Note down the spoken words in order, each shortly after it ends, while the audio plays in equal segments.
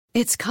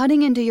It's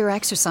cutting into your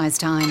exercise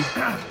time.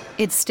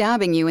 It's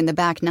stabbing you in the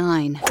back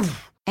nine.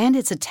 And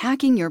it's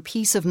attacking your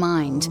peace of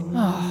mind.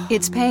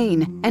 It's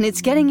pain, and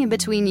it's getting in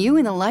between you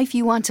and the life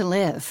you want to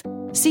live.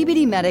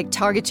 CBD Medic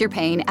targets your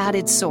pain at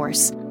its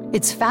source.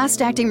 It's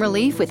fast-acting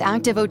relief with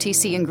active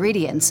OTC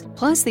ingredients,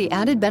 plus the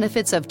added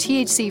benefits of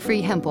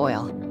THC-free hemp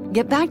oil.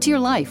 Get back to your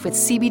life with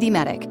CBD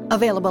Medic.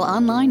 Available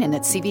online and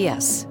at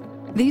CVS.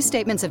 These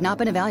statements have not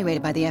been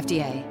evaluated by the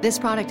FDA. This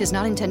product is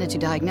not intended to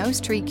diagnose,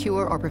 treat,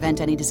 cure, or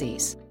prevent any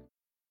disease.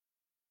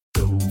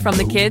 From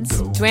the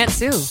kids to Aunt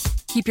Sue.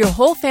 Keep your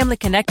whole family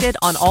connected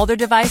on all their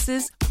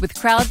devices with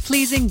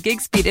crowd-pleasing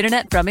gig-speed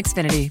internet from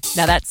Xfinity.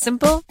 Now that's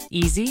simple,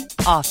 easy,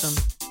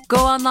 awesome. Go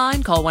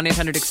online, call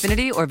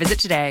 1-800-XFINITY, or visit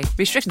today.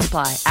 Restrictions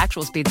apply.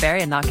 Actual speed vary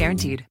and not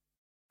guaranteed.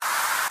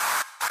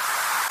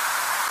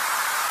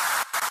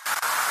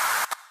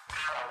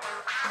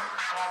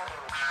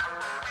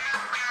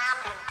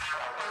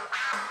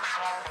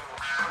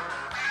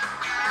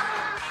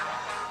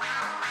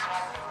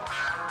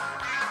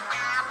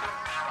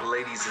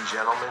 Ladies and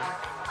gentlemen,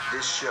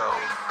 this show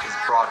is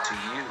brought to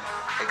you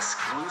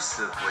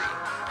exclusively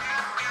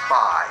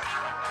by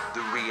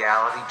the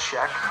Reality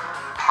Check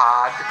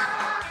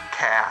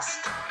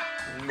Podcast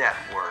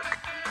Network.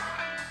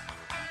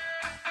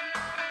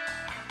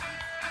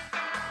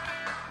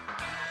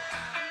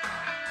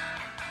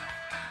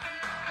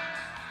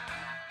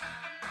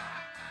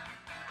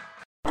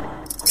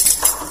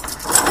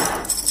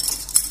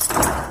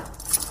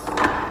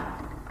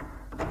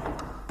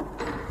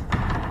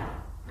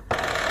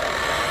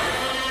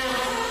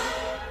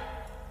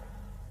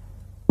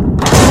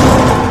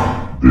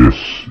 This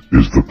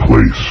is the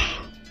place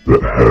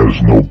that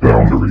has no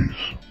boundaries,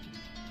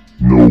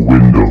 no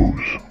windows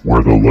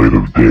where the light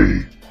of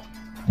day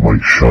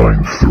might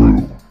shine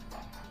through.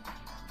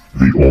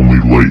 The only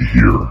light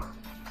here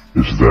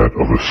is that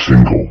of a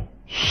single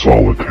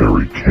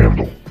solitary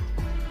candle,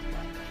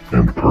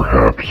 and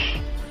perhaps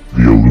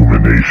the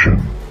illumination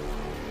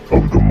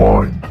of the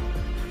mind.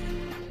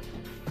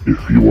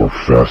 If you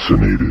are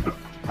fascinated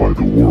by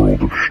the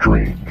world of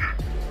strange,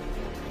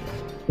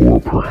 or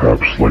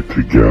perhaps like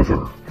to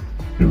gather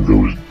in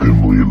those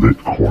dimly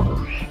lit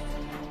corners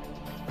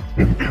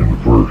and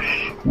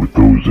converse with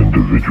those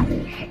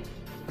individuals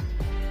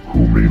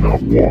who may not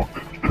walk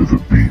to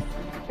the beat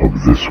of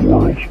this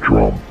world's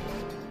drum,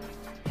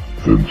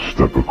 then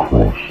step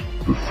across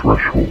the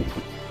threshold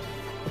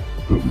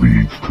that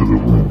leads to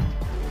the room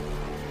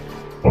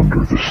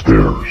under the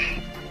stairs.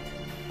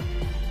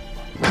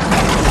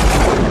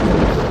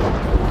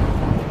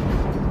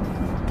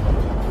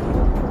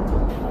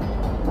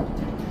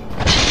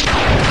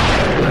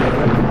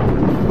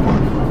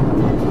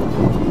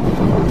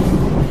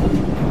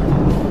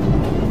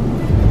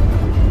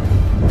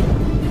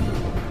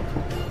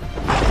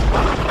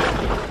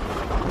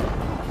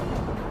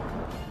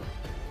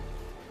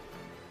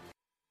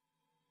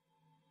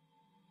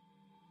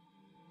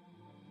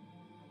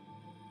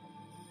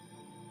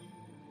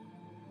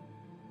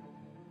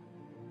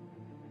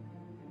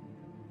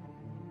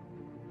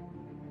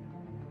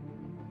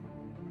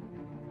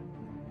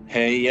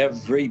 Hey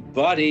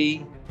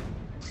everybody,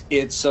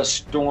 it's a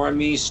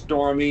stormy,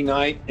 stormy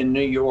night in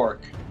New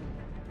York.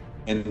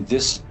 And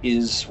this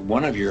is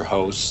one of your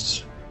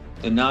hosts,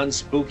 the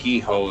non-spooky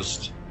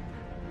host,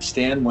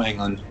 Stan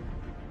Wanglund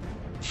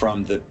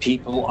from The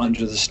People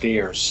Under the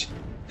Stairs.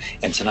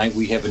 And tonight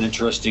we have an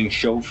interesting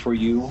show for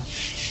you.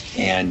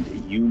 And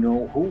you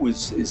know who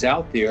is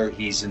out there.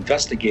 He's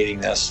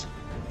investigating this.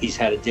 He's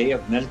had a day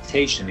of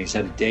meditation. He's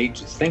had a day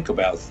to think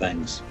about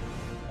things,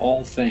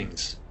 all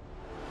things.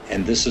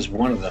 And this is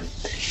one of them.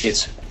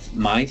 It's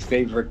my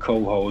favorite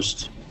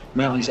co-host.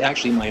 Well, he's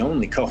actually my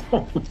only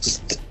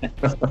co-host.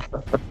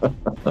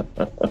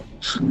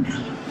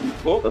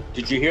 Oh,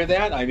 did you hear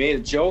that? I made a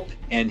joke,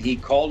 and he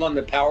called on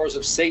the powers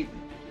of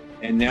Satan.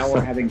 And now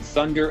we're having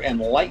thunder and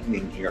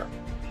lightning here.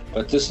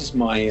 But this is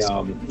my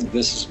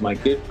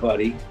good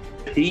buddy,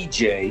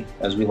 PJ,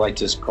 as we like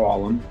to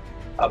call him,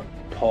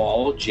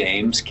 Paul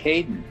James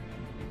Caden.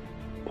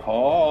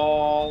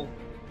 Paul,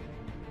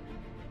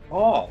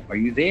 are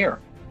you there?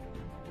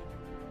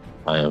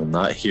 I am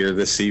not here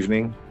this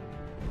evening.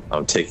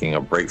 I'm taking a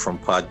break from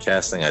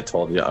podcasting. I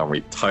told you I'm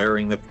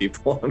retiring The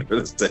People Under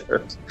the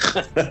Stairs.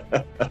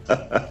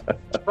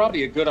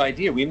 Probably a good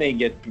idea. We may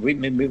get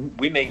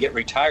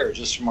retired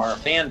just from our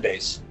fan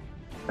base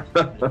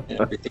and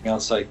everything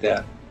else like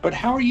that. But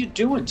how are you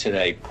doing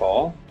today,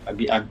 Paul? I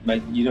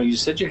mean, you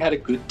said you had a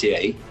good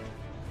day.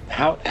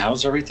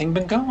 How's everything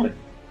been going?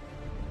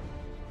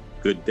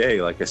 Good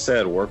day. Like I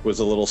said, work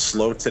was a little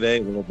slow today,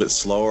 a little bit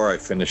slower. I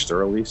finished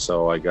early,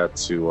 so I got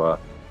to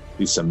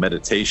do some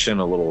meditation,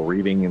 a little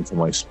reading into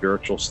my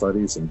spiritual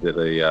studies, and did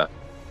a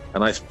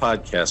nice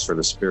podcast for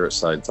the spirit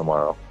side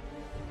tomorrow.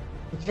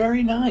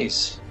 Very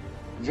nice.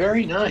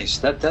 Very nice.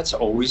 That's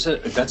always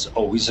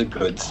a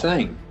good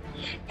thing.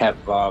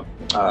 Have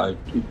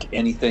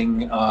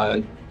anything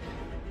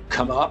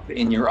come up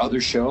in your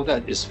other show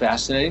that is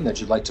fascinating that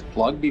you'd like to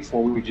plug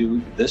before we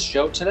do this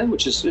show today,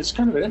 which is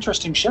kind of an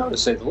interesting show to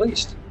say the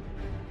least?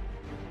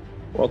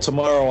 Well,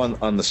 tomorrow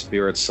on the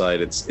spirit side,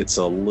 it's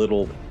a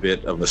little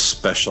bit of a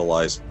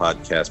specialized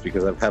podcast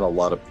because I've had a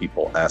lot of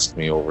people ask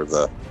me over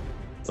the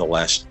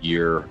last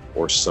year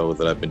or so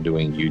that I've been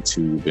doing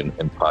YouTube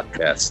and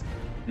podcasts.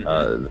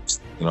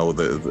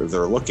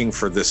 They're looking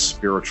for this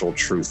spiritual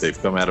truth.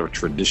 They've come out of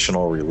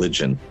traditional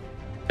religion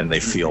and they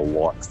feel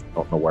lost,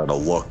 don't know where to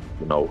look,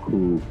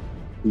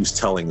 who's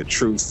telling the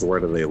truth, where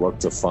do they look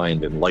to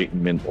find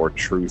enlightenment or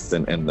truth.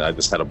 And I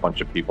just had a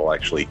bunch of people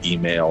actually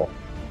email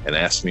and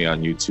ask me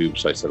on YouTube.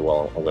 So I said,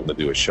 well, I'm going to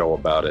do a show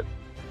about it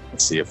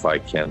and see if I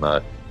can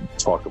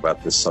talk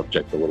about this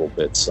subject a little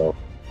bit. So,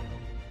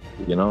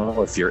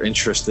 if you're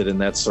interested in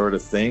that sort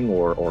of thing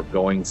or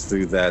going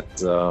through that,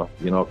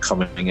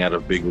 coming out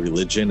of big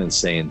religion and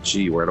saying,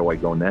 gee, where do I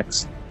go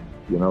next?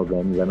 Then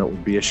it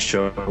would be a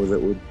show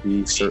that would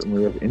be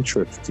certainly of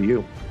interest to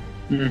you.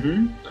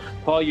 Mm-hmm.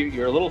 Paul,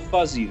 you're a little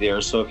fuzzy there,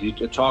 so if you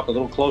talk a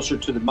little closer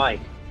to the mic,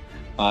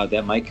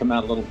 that might come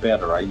out a little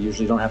better. I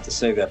usually don't have to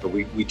say that, but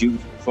we do,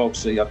 folks,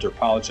 so you have to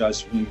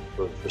apologize for me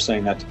for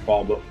saying that to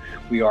Paul, but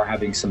we are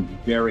having some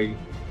very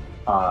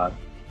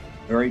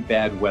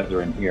bad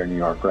weather in here in New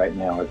York right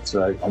now. It's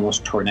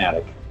almost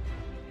tornadic,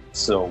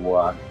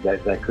 so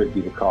that could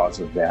be the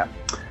cause of that.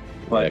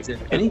 But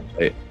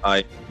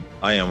I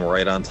am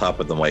right on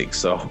top of the mic,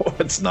 so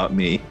it's not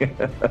me.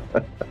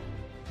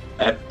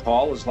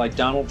 Paul is like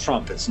Donald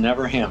Trump. It's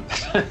never him.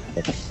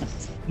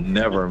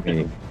 Never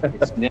me.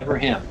 It's never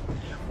him.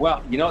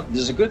 Well,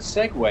 there's a good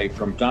segue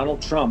from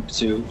Donald Trump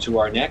to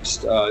our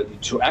next,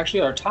 to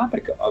actually our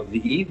topic of the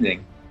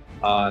evening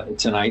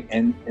tonight,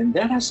 and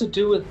that has to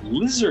do with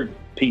lizard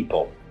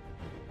people.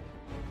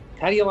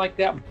 How do you like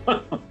that?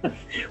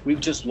 We've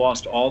just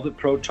lost all the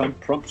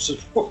pro-Trump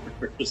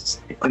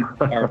supporters in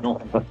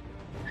paranormal.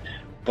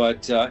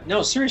 But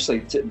no, seriously,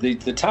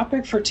 the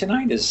topic for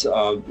tonight is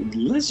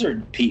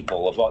lizard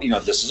people. Of all,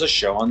 this is a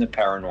show on the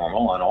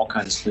paranormal, on all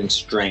kinds of things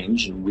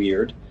strange and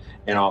weird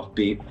and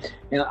offbeat.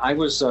 And I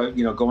was,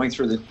 going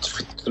through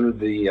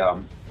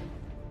the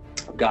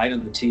guide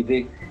on the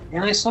TV,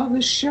 and I saw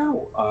this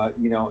show,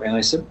 and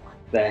I said,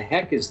 "The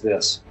heck is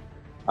this?"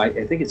 I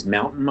think it's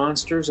Mountain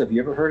Monsters. Have you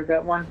ever heard of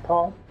that one,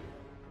 Paul?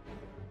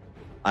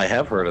 I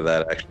have heard of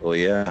that,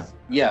 actually. Yeah.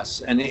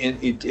 Yes, and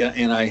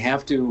I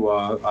have to.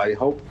 I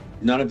hope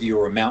none of you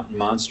are Mountain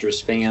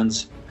Monsters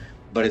fans,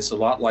 but it's a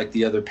lot like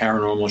the other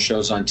paranormal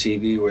shows on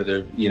TV where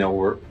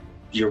where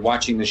you're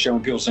watching the show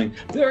and people saying,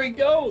 "There he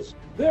goes,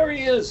 there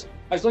he is."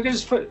 I was looking at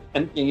his foot,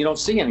 and you don't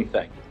see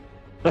anything.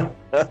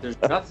 There's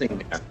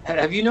nothing there.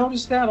 Have you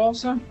noticed that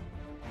also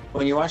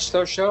when you watch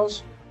those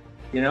shows?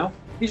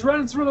 He's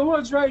running through the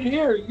woods right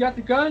here. You got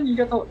the gun,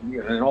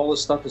 and all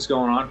this stuff is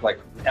going on, like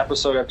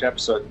episode after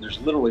episode. There's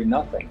literally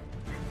nothing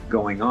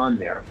going on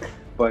there.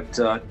 But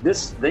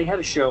they had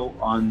a show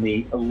on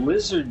the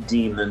lizard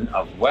demon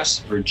of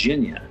West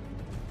Virginia.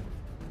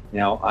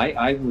 Now,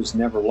 I was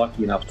never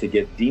lucky enough to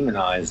get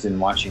demonized in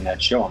watching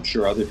that show. I'm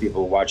sure other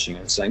people were watching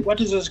it saying,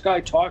 "What is this guy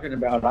talking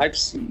about?" I've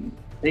seen.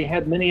 They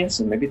had many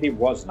incidents. Maybe there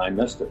was, and I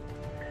missed it.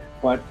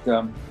 But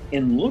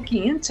in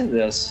looking into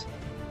this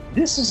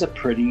is a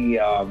pretty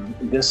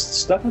this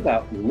stuff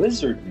about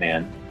lizard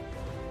men.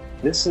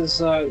 This is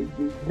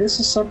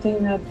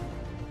something that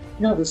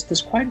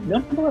there's quite a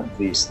number of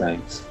these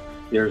things.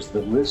 There's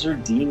the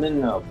lizard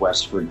demon of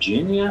West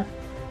Virginia,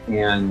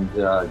 and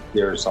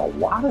there's a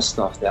lot of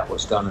stuff that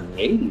was done in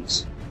the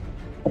 80s.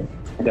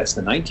 That's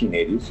the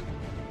 1980s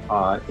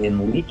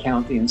in Lee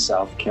County in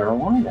South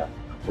Carolina,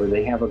 where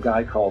they have a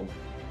guy called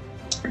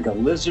the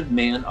Lizard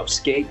Man of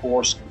Skate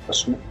Ore,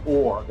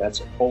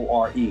 that's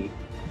O-R-E,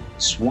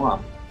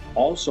 Swamp,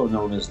 also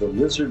known as the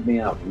Lizard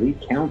Man of Lee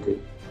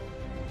County.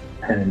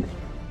 And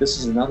this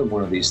is another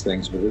one of these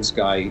things where this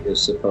guy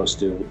is supposed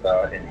to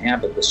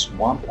inhabit the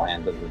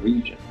swampland of the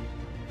region,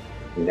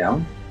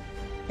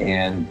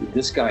 And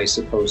this guy is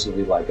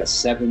supposedly like a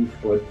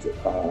 7-foot,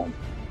 a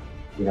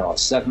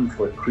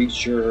 7-foot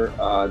creature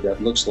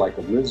that looks like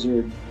a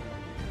lizard.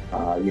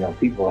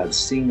 People have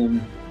seen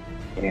him,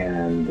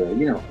 and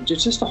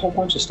just a whole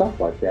bunch of stuff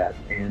like that.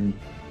 And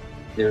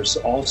there's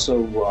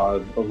also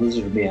a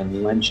lizard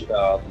man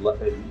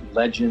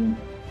legend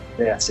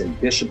that's in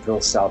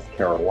Bishopville, South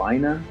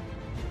Carolina.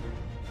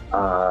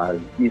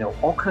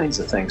 All kinds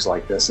of things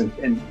like this. And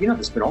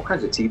there's been all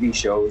kinds of TV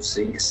shows.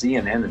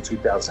 CNN in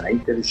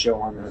 2008 did a show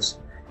on this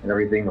and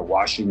everything. The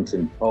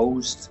Washington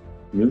Post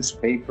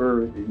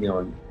newspaper,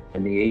 in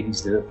the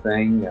 80s did a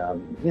thing, a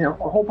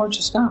whole bunch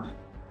of stuff.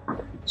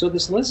 So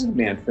this lizard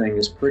man thing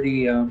is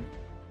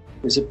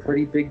a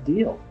pretty big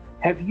deal.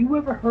 Have you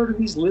ever heard of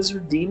these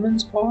lizard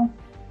demons, Paul?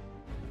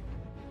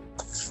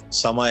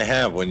 Some I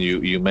have. When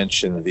you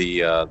mentioned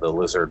the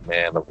lizard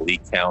man of Lee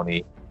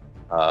County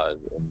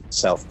in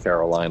South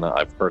Carolina,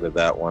 I've heard of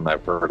that one.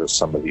 I've heard of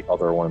some of the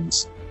other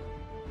ones.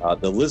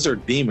 The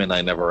lizard demon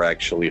I never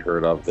actually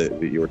heard of that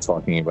you were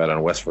talking about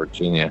in West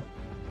Virginia.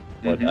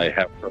 But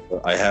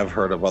mm-hmm. I have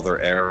heard of other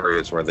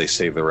areas where they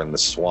say they're in the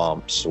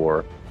swamps,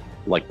 or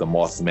like the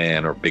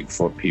Mothman or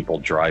Bigfoot people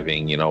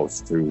driving,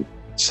 through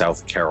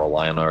South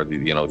Carolina or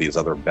these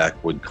other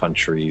backwood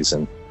countries,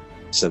 and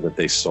said that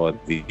they saw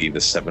the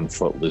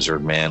 7-foot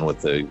lizard man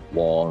with the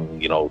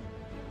long,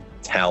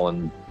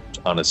 talon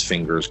on his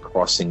fingers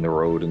crossing the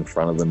road in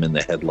front of them in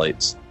the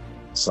headlights.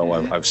 So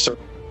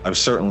I've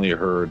certainly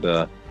heard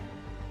a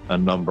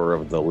number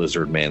of the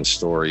lizard man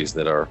stories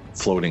that are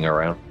floating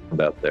around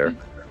out there.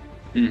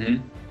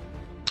 Mm-hmm.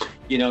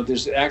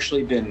 There's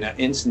actually been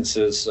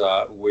instances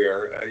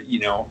where,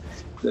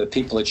 the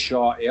people at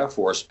Shaw Air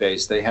Force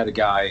Base, they had a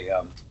guy,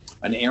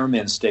 an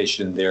airman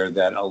stationed there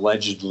that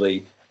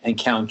allegedly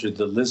encountered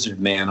the lizard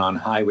man on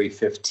Highway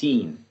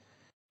 15.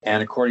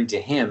 And according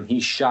to him, he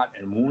shot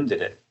and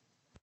wounded it.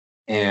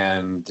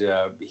 And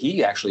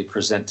he actually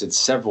presented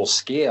several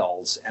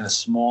scales and a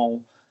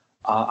small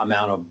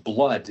amount of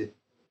blood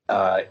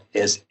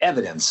as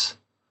evidence,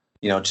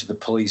 to the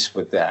police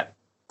with that.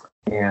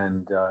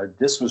 And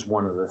this was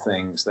one of the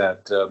things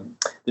that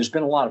there's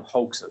been a lot of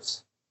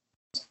hoaxes,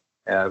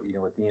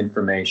 with the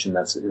information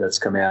that's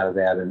come out of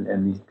that,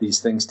 and these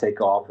things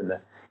take off, and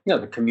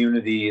the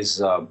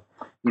communities,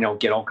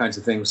 get all kinds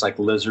of things like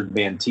lizard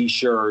man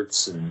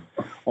T-shirts and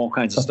all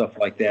kinds of stuff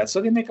like that.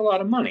 So they make a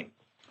lot of money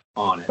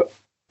on it,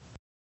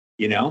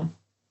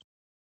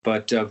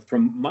 But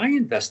from my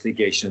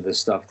investigation of this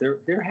stuff,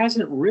 there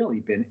hasn't really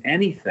been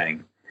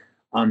anything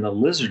on the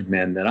lizard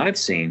men that I've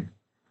seen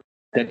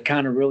that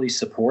kind of really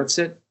supports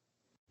it.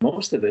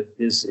 Most of it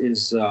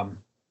is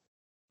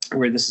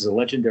where this is a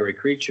legendary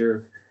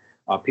creature.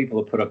 People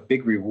have put up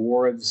big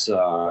rewards,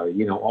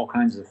 all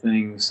kinds of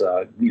things.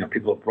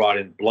 People have brought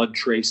in blood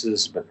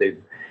traces, but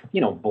they've,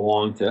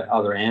 belonged to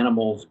other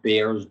animals,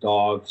 bears,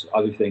 dogs,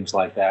 other things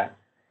like that.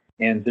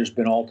 And there's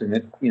been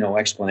alternate,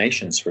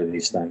 explanations for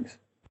these things.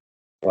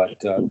 But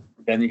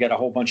then you got a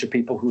whole bunch of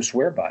people who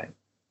swear by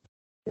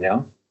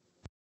it,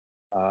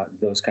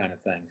 those kind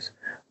of things.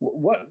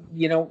 What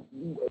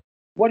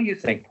do you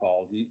think,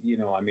 Paul?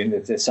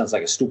 It sounds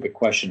like a stupid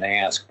question to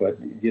ask, but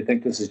do you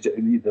think this is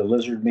the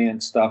lizard man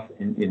stuff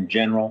in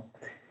general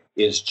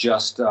is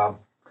just,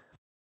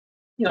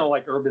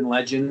 like urban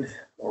legend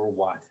or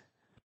what?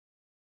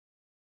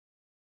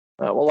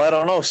 Well, I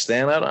don't know,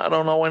 Stan. I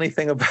don't know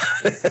anything about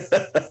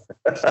it.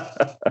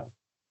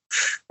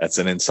 That's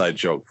an inside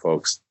joke,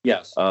 folks.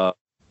 Yes. I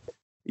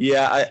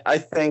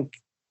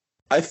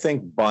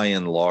think by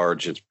and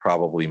large, it's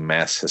probably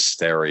mass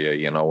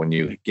hysteria. When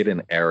you get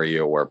an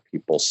area where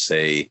people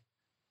say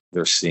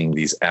they're seeing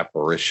these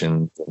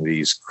apparitions and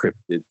these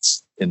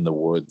cryptids in the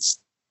woods,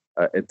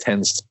 it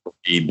tends to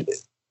be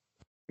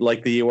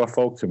like the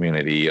UFO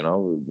community.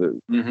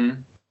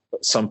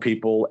 Some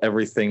people,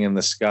 everything in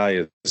the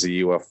sky is a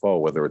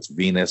UFO, whether it's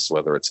Venus,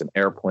 whether it's an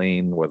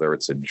airplane, whether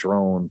it's a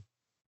drone,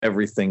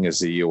 everything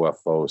is a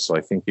UFO. So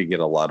I think you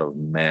get a lot of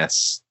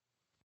mass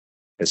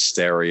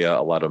hysteria,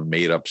 a lot of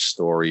made up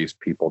stories,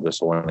 people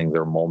just wanting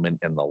their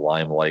moment in the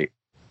limelight.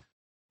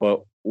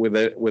 But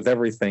with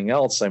everything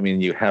else,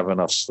 you have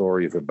enough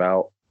stories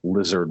about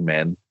lizard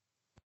men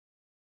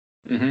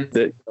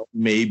that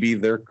maybe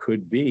there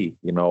could be,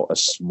 a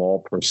small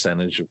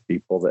percentage of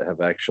people that have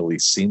actually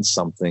seen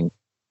something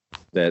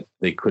that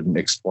they couldn't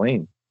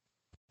explain.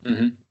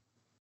 And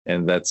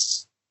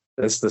that's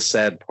the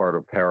sad part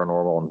of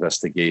paranormal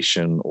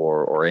investigation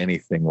or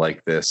anything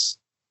like this,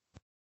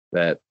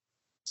 that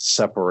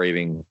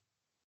separating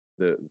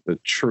the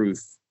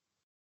truth,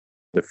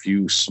 the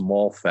few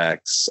small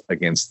facts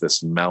against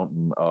this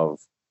mountain of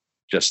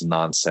just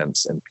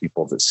nonsense and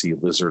people that see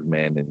lizard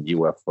men and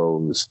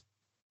UFOs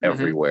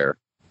everywhere.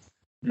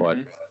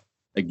 But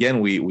again,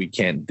 we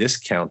can't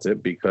discount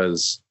it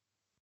because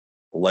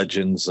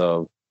legends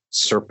of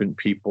serpent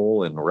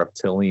people and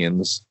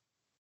reptilians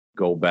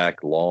go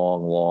back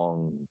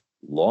long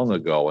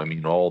ago.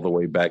 All the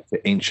way back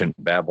to ancient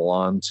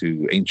Babylon,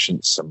 to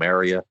ancient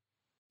Samaria.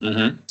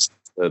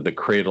 The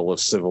cradle of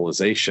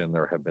civilization,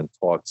 there have been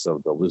talks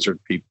of the lizard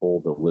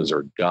people, the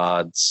lizard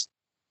gods.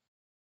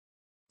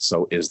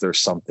 So is there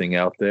something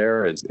out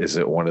there? Is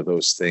it one of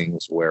those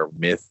things where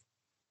myth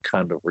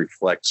kind of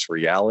reflects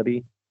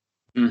reality?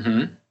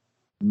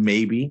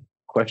 Maybe,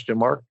 question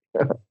mark.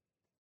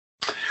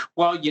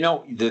 Well,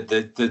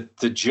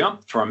 the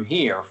jump from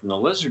here, from the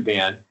lizard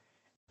man,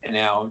 and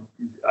now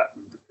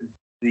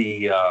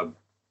the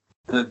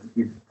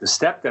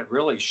step that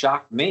really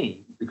shocked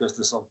me, because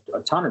there's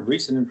a ton of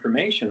recent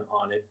information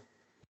on it,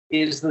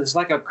 is there's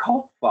like a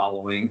cult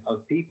following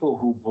of people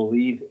who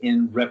believe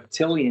in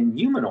reptilian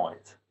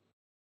humanoids.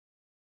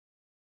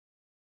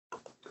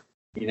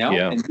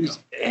 Yeah.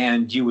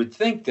 And you would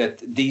think that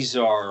these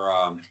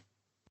are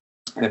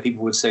that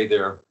people would say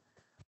they're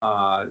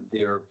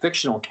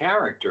fictional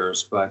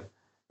characters, but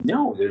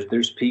no,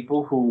 there's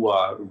people who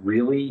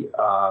really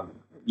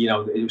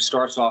it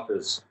starts off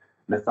as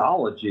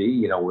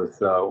mythology,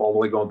 with all the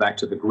way going back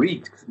to the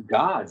Greek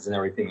gods and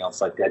everything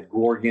else like that,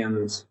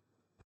 Gorgons,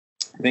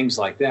 things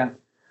like that.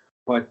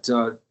 But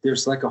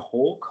there's like a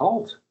whole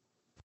cult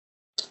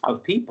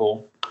of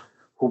people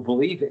who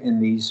believe in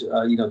these,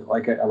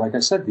 like I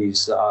said,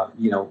 these,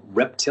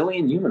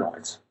 reptilian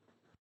humanoids.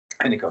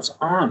 And it goes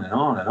on and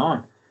on and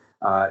on.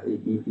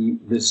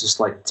 There's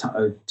just like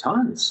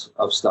tons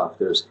of stuff.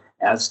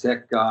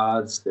 Aztec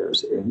gods,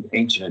 there's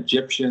ancient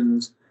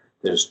Egyptians,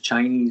 there's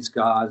Chinese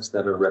gods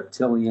that are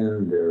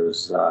reptilian,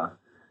 there's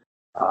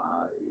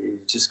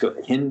just go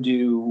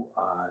Hindu.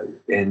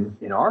 And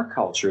in our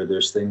culture,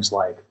 there's things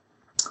like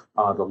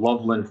the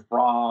Loveland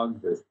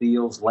frog, the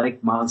Thiel's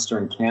lake monster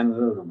in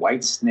Canada, the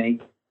white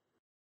snake.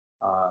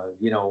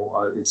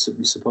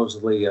 It's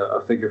supposedly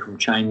a figure from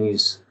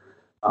Chinese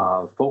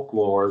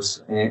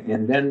folklores,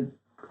 and then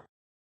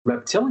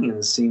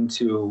reptilians seem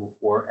to,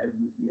 or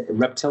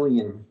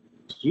reptilian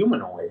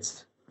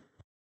humanoids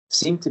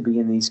seem to be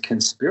in these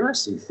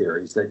conspiracy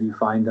theories that you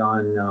find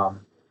on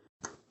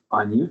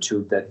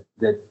YouTube that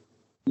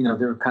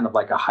they're kind of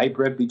like a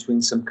hybrid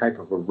between some type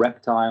of a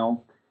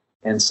reptile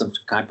and some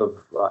type of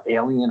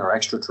alien or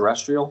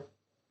extraterrestrial.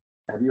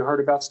 Have you heard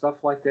about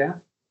stuff like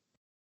that?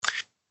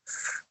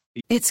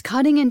 It's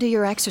cutting into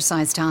your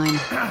exercise time.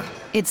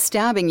 It's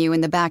stabbing you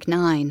in the back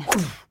nine.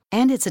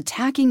 And it's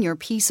attacking your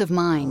peace of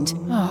mind.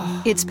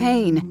 It's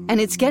pain,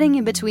 and it's getting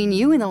in between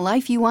you and the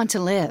life you want to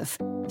live.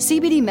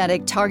 CBD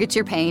Medic targets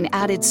your pain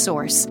at its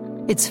source.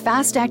 It's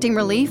fast-acting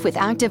relief with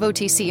active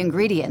OTC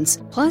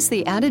ingredients, plus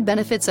the added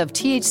benefits of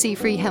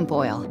THC-free hemp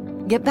oil.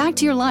 Get back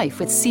to your life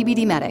with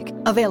CBD Medic,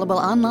 available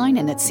online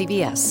and at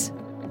CVS.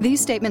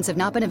 These statements have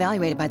not been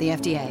evaluated by the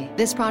FDA.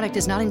 This product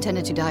is not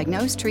intended to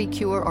diagnose, treat,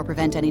 cure, or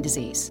prevent any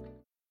disease.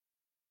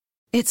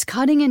 It's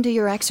cutting into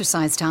your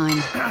exercise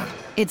time.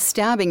 It's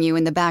stabbing you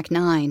in the back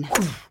nine.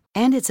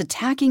 And it's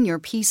attacking your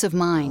peace of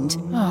mind.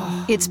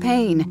 It's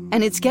pain,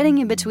 and it's getting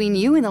in between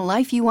you and the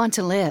life you want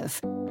to live.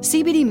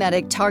 CBD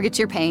Medic targets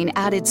your pain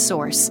at its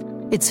source.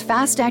 It's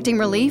fast-acting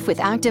relief with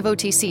active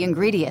OTC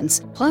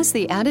ingredients, plus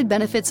the added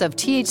benefits of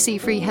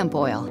THC-free hemp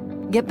oil.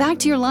 Get back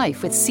to your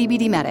life with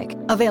CBD Medic,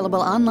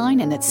 available online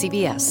and at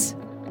CVS.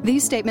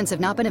 These statements have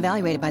not been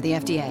evaluated by the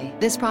FDA.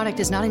 This product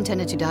is not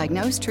intended to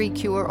diagnose, treat,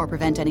 cure, or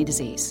prevent any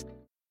disease.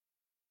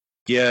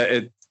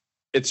 Yeah,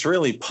 it's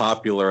really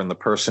popular, and the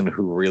person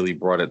who really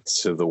brought it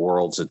to the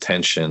world's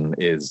attention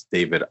is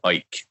David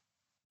Icke.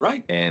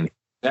 Right. And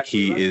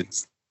he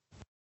is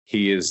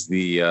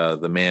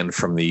the man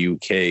from the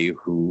UK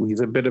who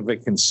he's a bit of a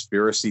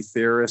conspiracy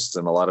theorist,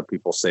 and a lot of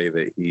people say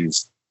that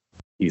he's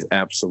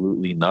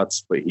absolutely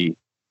nuts, but he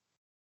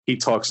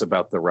talks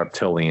about the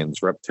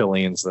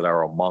reptilians that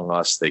are among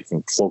us. They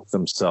can cloak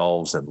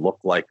themselves and look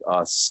like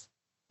us.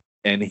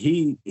 And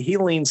he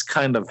leans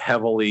kind of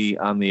heavily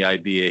on the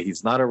idea.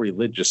 He's not a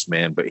religious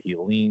man, but he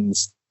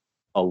leans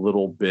a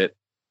little bit,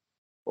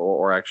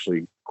 or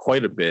actually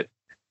quite a bit,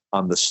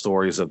 on the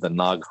stories of the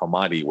Nag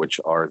Hammadi, which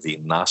are the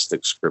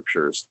Gnostic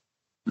scriptures.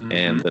 Mm-hmm.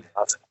 And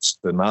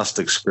the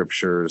Gnostic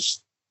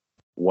scriptures,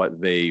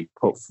 what they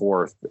put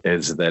forth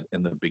is that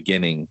in the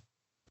beginning,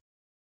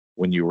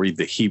 when you read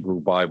the Hebrew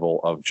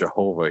Bible of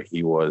Jehovah,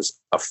 he was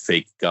a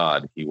fake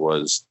god. He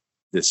was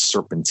this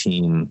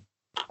serpentine.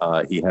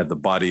 He had the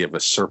body of a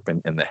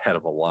serpent and the head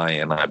of a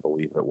lion, I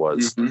believe it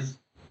was. Mm-hmm.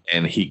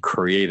 And he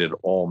created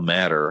all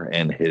matter,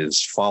 and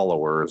his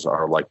followers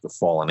are like the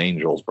fallen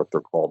angels, but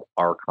they're called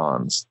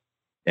archons.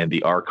 And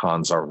the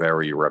archons are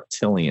very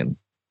reptilian.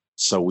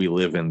 So we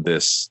live in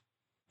this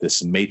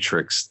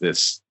matrix,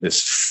 this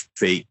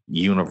fake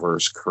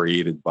universe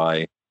created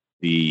by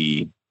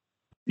the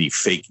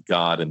fake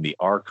god and the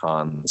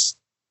archons.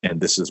 And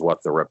this is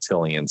what the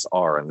reptilians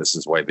are. And this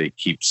is why they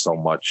keep so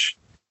much.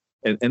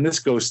 And this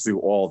goes through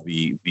all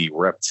the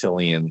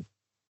reptilian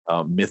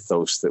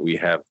mythos that we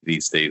have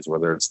these days,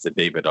 whether it's the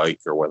David Icke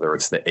or whether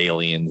it's the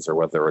aliens or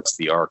whether it's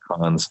the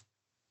archons.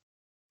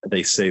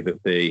 They say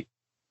that they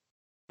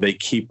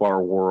keep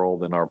our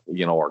world and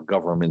our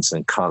governments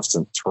in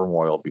constant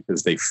turmoil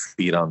because they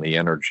feed on the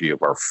energy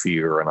of our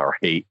fear and our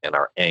hate and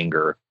our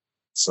anger.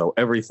 So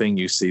everything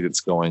you see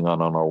that's going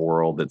on in our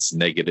world that's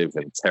negative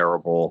and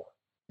terrible,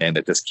 and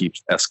it just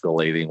keeps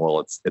escalating.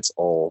 Well, it's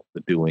all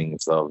the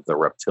doings of the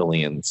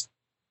reptilians,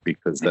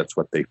 because that's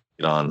what they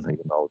feed on.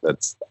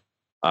 That's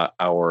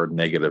our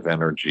negative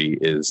energy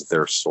is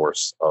their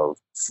source of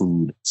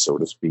food, so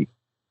to speak.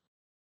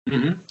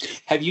 Mm-hmm.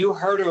 Have you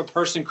heard of a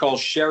person called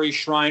Sherry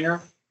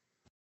Shriner?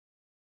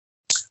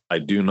 I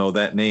do know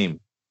that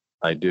name.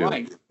 I do.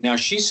 Right. Now,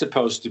 she's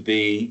supposed to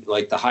be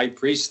like the high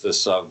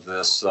priestess of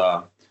this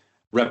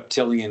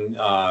reptilian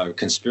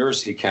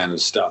conspiracy kind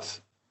of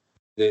stuff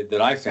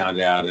that I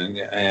found out.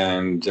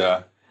 And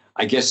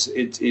I guess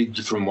it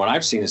from what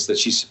I've seen is that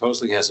she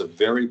supposedly has a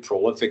very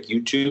prolific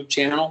YouTube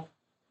channel.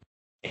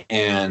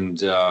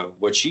 And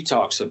what she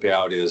talks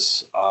about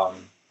is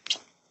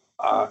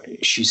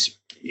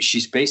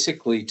she's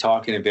basically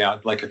talking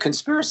about like a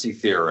conspiracy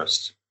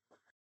theorist,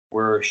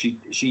 where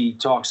she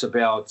talks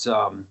about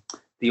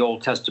the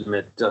Old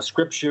Testament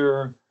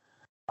scripture,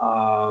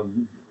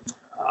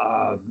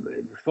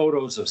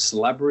 photos of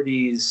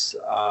celebrities,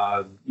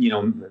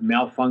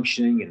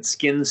 malfunctioning in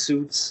skin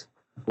suits,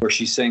 where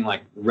she's saying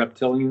like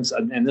reptilians.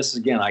 And this is,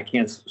 again, I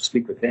can't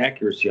speak with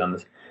accuracy on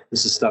this.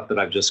 This is stuff that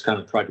I've just kind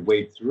of tried to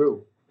wade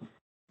through,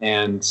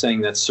 and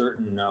saying that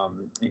certain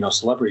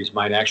celebrities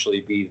might actually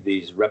be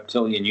these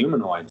reptilian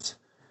humanoids.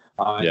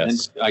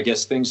 Yes. And I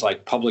guess things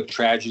like public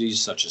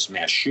tragedies such as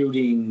mass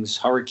shootings,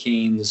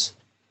 hurricanes,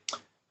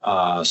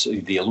 so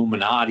the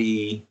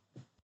Illuminati,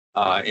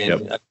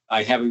 and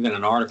I have even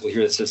an article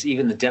here that says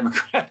even the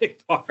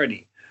Democratic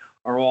Party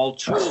are all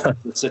tools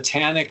of the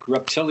satanic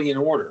reptilian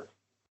order.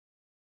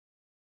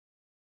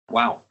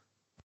 Wow.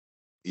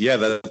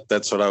 Yeah,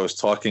 that's what I was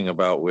talking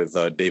about with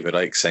David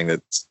Icke, saying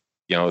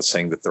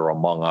that they're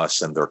among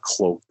us and they're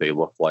cloaked, they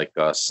look like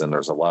us, and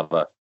there's a lot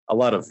of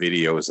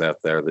videos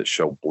out there that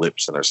show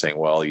blips, and they're saying,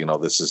 well,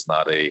 this is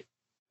not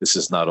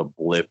a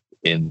blip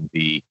in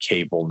the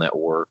cable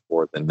network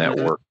or the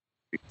network.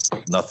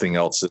 Nothing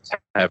else is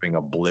having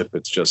a blip.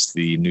 It's just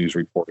the news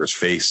reporter's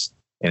face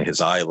and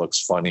his eye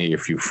looks funny.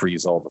 If you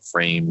freeze all the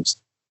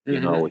frames,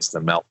 it's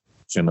the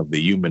malfunction of the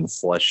human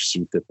flesh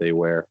suit that they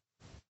wear.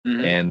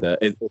 And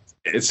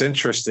it's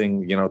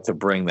interesting, to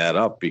bring that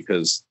up,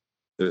 because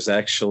there's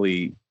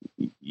actually,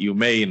 you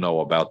may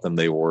know about them.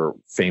 They were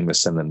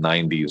famous in the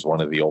 90s,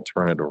 one of the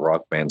alternative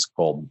rock bands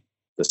called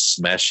the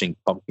Smashing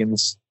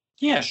Pumpkins.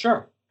 Yeah,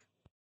 sure.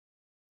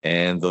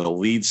 And the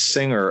lead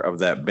singer of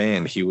that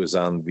band, he was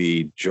on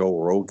the Joe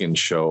Rogan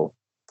show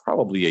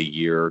probably a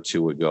year or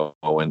two ago,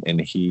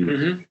 and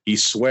he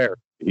swears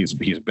he's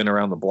been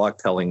around the block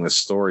telling this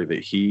story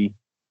that he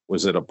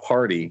was at a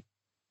party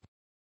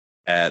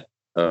at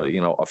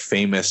a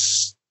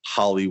famous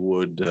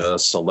Hollywood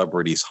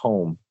celebrity's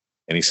home,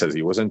 and he says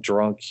he wasn't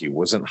drunk, he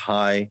wasn't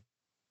high,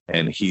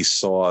 and he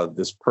saw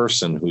this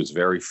person who's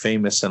very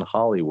famous in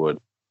Hollywood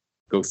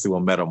go through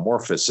a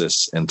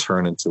metamorphosis and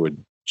turn into a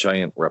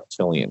giant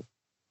reptilian.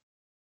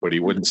 But he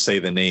wouldn't say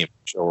the name.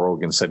 Joe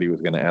Rogan said he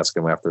was going to ask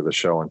him after the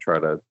show and try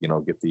to,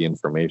 get the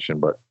information.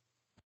 But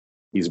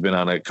he's been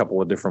on a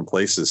couple of different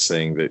places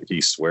saying that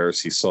he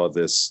swears he saw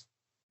this,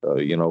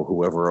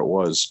 whoever it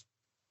was,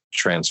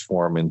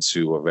 transform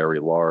into a very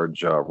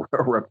large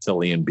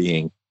reptilian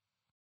being.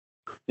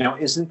 Now,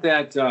 isn't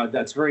that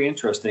that's very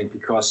interesting,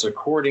 because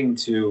according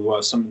to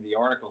some of the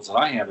articles that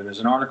I have, and there's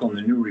an article in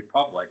the New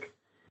Republic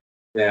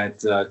that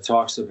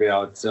talks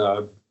about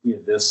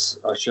this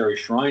Sherry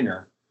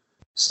Shriner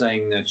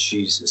saying that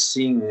she's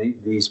seeing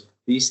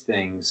these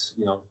things,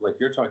 like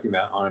you're talking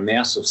about, on a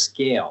massive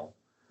scale.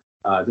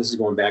 This is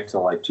going back to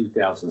like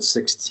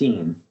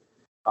 2016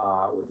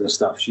 with this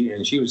stuff.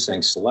 She was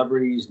saying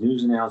celebrities,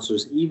 news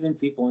announcers, even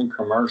people in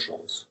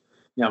commercials.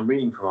 Now, I'm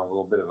reading from a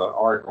little bit of an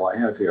article I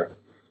have here.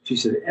 She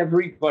said,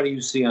 everybody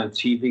you see on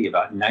TV,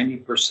 about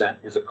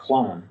 90% is a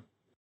clone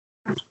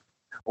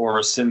or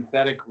a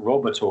synthetic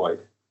robotoid.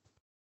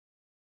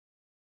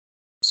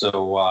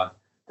 So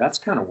that's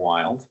kind of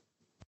wild,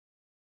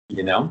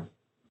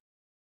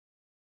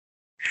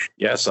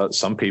 Yeah, so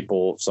some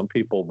people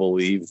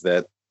believe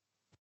that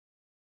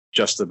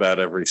just about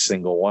every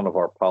single one of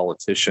our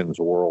politicians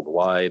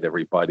worldwide,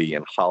 everybody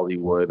in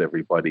Hollywood,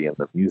 everybody in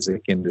the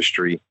music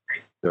industry,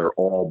 they're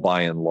all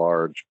by and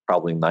large,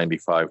 probably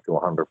 95 to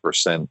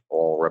 100%,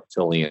 all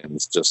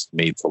reptilians, just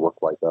made to look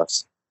like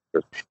us.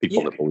 There's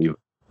people that believe it.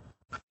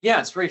 Yeah,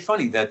 it's very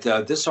funny that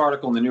this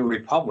article in the New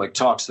Republic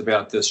talks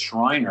about this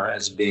Shriner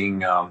as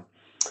being,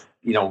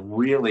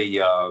 really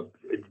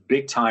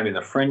big time in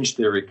the fringe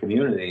theory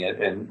community.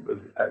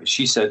 And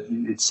she said,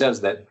 it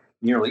says that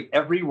nearly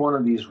every one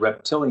of these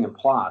reptilian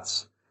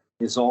plots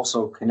is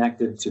also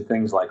connected to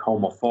things like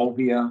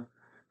homophobia,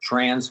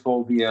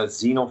 transphobia,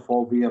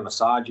 xenophobia,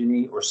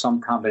 misogyny, or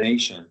some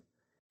combination.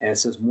 And it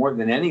says more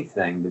than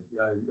anything,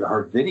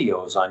 her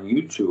videos on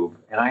YouTube,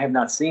 and I have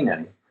not seen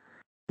any,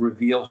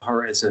 reveal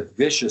her as a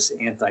vicious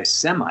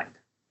anti-Semite,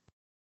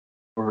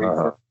 or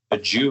refer to the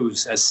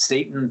Jews as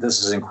Satan,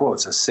 this is in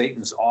quotes, as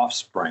Satan's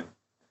offspring,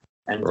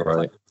 and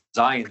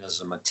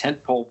Zionism, a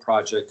tentpole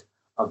project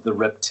of the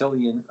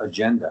reptilian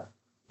agenda.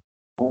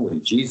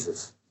 Holy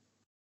Jesus.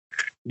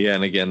 Yeah,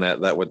 and again,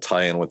 that would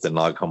tie in with the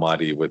Nag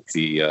Hammadi, with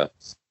the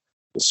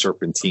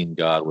serpentine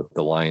god with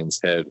the lion's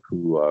head,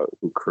 who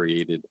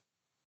created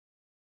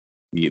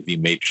the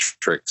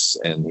Matrix,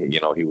 and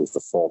he was the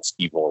false,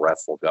 evil,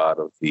 wrathful god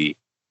of the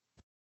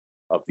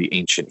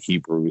ancient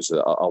Hebrews.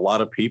 A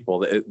lot of people,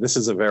 this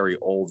is a very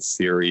old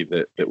theory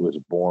that was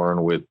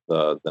born with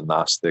the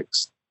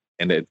Gnostics,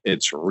 and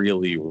it's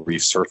really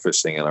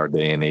resurfacing in our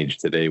day and age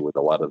today with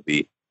a lot of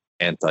the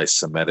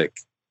anti-Semitic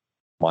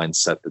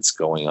mindset that's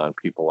going on.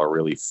 People are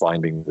really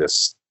finding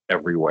this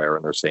everywhere,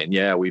 and they're saying,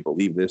 yeah, we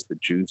believe this, the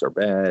Jews are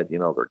bad,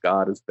 their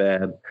God is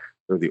bad,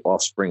 they're the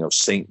offspring of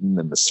Satan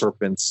and the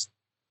serpents.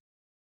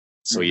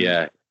 So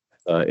yeah,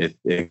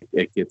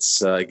 it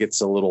gets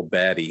a little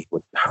batty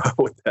with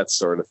with that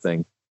sort of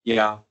thing.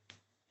 Yeah.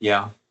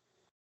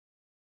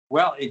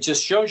 Well, it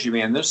just shows you,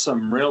 man. There's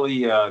some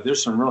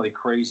really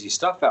crazy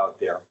stuff out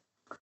there.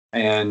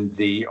 And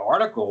the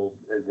article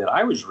that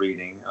I was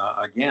reading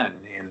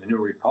again in the New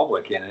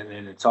Republic, and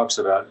it talks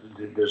about,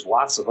 there's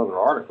lots of other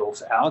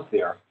articles out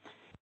there.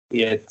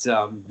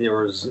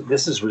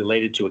 This is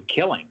related to a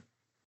killing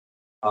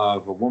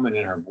of a woman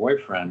and her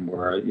boyfriend,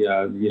 where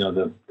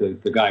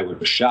the guy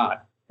was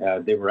shot.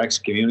 They were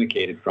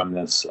excommunicated from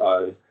this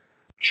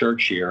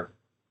church here,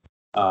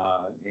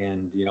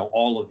 and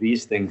all of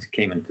these things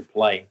came into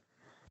play.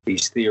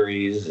 These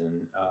theories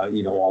and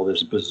all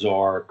this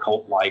bizarre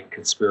cult-like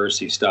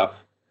conspiracy stuff.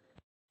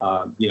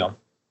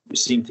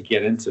 seemed to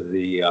get into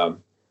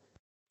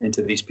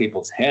these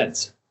people's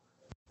heads,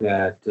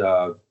 that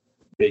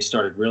they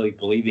started really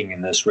believing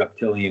in this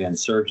reptilian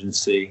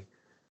insurgency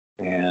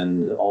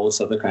and all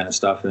this other kind of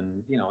stuff.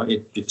 And,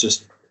 it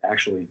just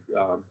actually,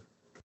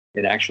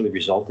 it actually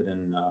resulted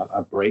in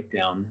a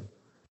breakdown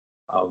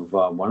of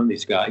one of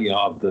these guys,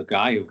 of the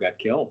guy who got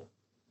killed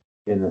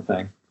in the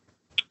thing.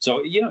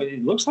 So,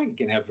 it looks like it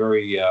can have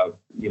very,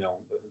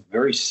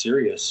 very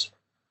serious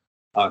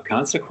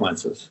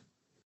consequences.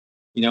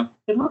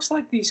 It looks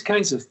like these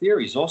kinds of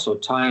theories also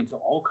tie into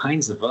all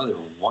kinds of other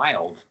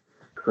wild,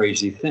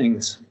 crazy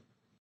things.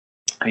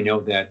 I know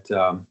that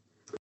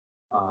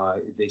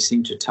they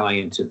seem to tie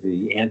into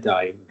the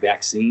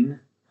anti-vaccine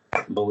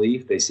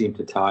belief. They seem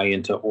to tie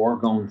into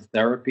orgone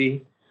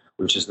therapy,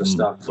 which is the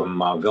stuff from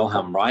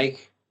Wilhelm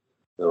Reich,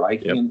 the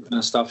Reichian kind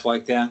of stuff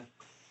like that.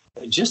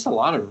 Just a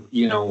lot of,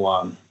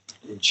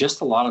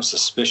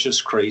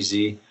 suspicious,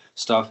 crazy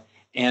stuff.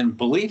 And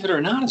believe it or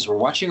not, as we're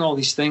watching all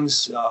these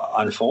things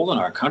unfold in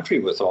our country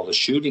with all the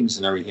shootings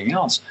and everything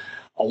else,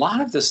 a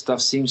lot of this stuff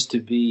seems to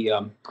be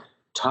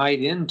tied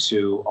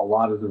into a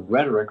lot of the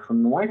rhetoric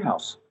from the White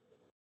House.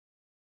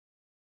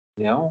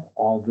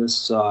 All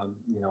this,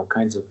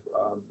 kinds of,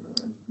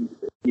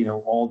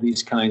 all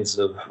these kinds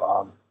of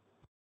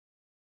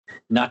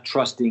not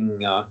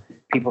trusting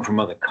people from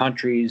other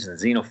countries and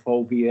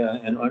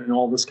xenophobia and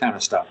all this kind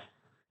of stuff.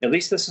 At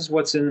least this is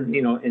what's in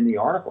the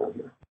article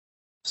here.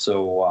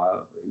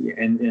 So,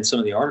 and some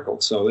of the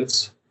articles. So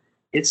it's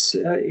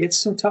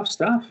some tough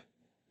stuff.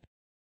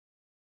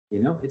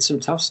 It's some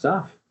tough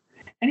stuff.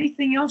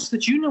 Anything else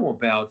that you know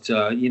about,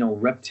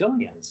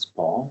 reptilians,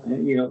 Paul?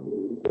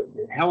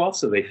 How else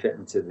do they fit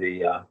into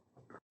the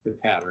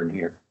pattern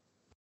here?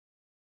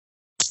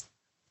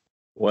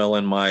 Well,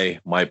 in my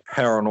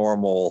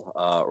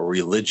paranormal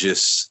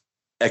religious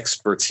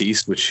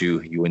expertise, which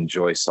you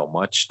enjoy so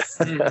much,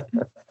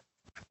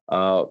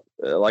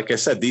 like I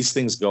said, these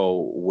things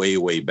go way,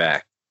 way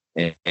back.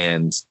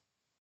 And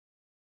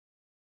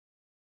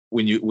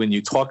when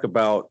you talk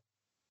about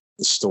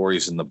the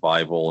stories in the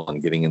Bible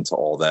and getting into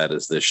all that,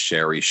 as this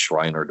Sherry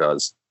Shriner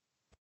does,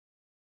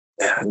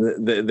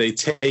 they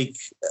take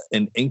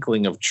an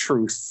inkling of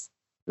truth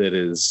that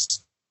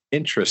is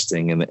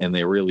interesting and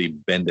they really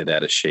bend it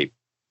out of shape.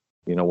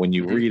 When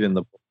you read in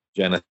the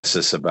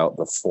Genesis about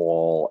the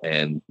fall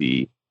and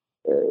the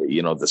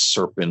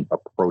serpent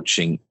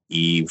approaching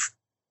Eve,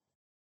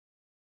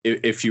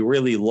 if you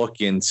really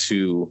look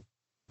into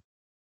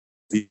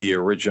the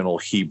original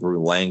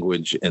Hebrew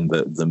language and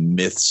the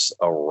myths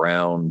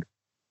around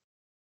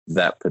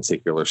that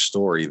particular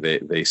story,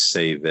 they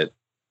say that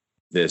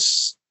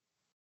this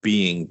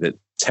being that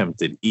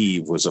tempted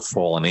Eve was a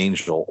fallen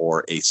angel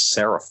or a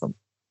seraphim.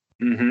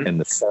 Mm-hmm. And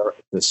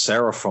the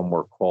seraphim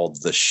were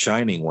called the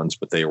shining ones,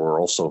 but they were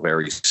also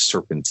very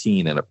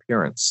serpentine in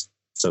appearance,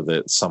 so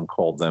that some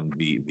called them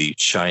the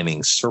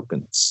shining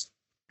serpents.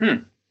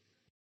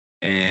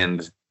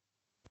 And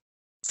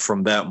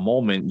from that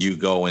moment, you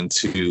go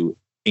into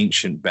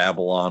ancient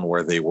Babylon,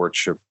 where they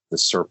worship the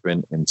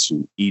serpent,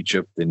 into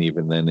Egypt, and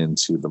even then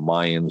into the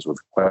Mayans with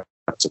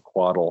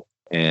Quetzalcoatl.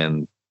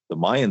 And the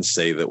Mayans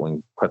say that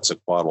when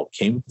Quetzalcoatl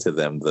came to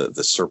them,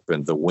 the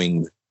serpent, the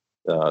winged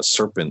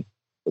serpent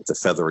with the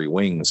feathery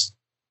wings,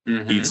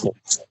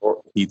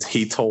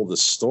 he told the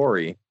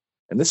story,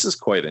 and this is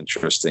quite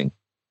interesting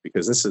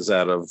because this is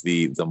out of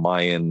the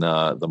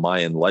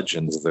Mayan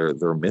legends,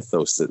 their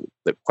mythos,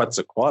 that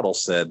Quetzalcoatl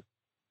said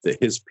that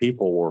his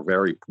people were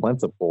very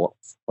plentiful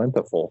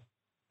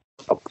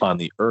upon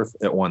the earth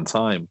at one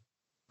time,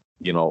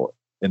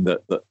 in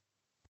the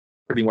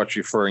pretty much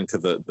referring to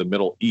the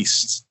Middle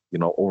East.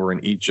 Over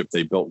in Egypt,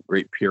 they built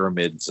great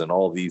pyramids and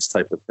all these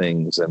type of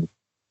things, and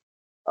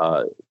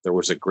there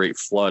was a great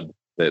flood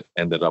that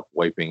ended up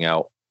wiping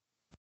out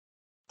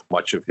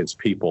much of his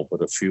people,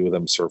 but a few of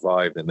them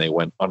survived and they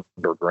went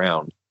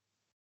underground.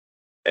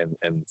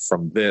 And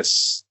from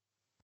this,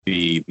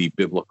 the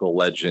biblical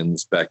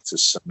legends back to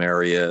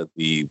Samaria,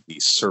 the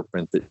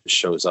serpent that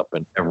shows up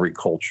in every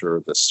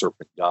culture, the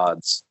serpent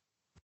gods,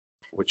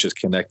 which is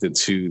connected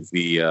to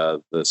the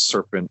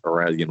serpent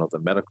around, the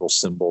medical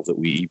symbol that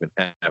we even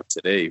have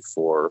today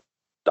for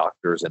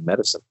doctors and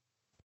medicine.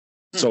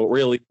 So it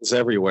really is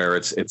everywhere.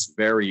 It's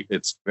very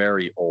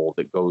old.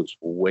 It goes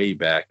way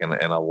back, and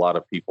a lot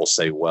of people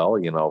say, well,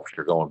 if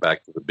you're going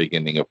back to the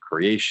beginning of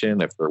creation,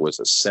 if there was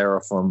a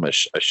seraphim, a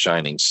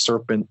shining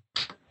serpent,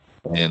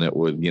 and it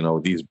would,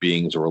 these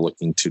beings were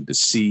looking to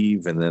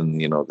deceive, and then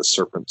the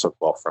serpent took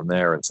off from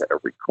there into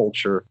every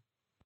culture.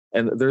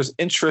 And there's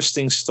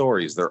interesting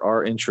stories. There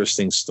are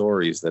interesting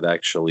stories that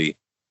actually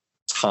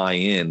tie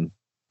in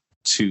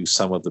to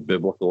some of the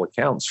biblical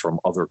accounts from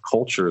other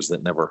cultures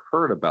that never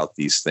heard about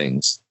these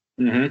things.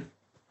 Mm-hmm.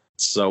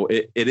 So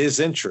it is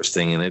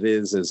interesting, and it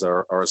is, as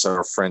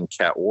our friend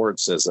Cat Ward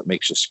says, it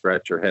makes you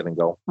scratch your head and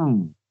go,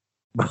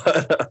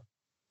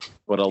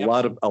 But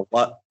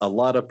a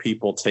lot of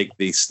people take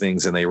these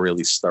things and they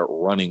really start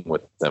running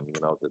with them.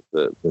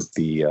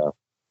 The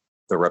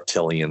the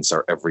reptilians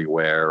are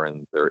everywhere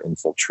and they're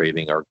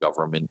infiltrating our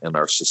government and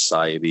our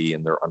society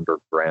and they're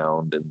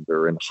underground and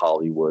they're in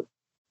Hollywood.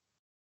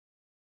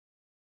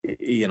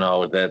 You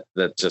know, that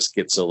just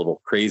gets a little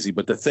crazy.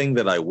 But the thing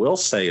that I will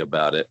say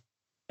about it,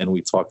 and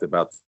we talked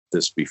about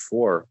this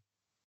before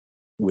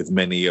with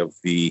many of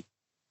the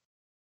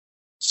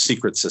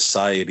secret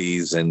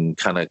societies and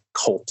kind of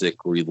cultic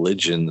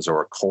religions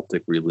or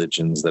occultic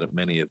religions that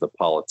many of the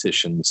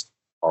politicians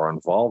are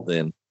involved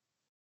in,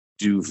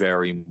 do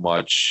very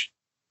much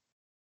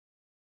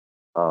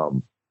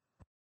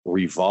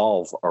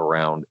revolve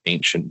around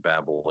ancient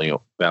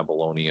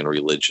Babylonian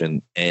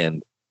religion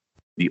and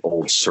the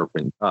old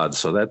serpent god.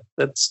 So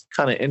that's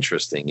kind of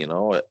interesting, you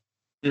know.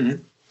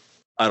 Mm-hmm.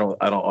 I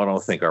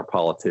don't think our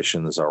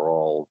politicians are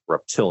all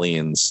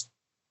reptilians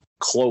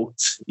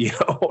cloaked, you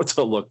know,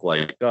 to look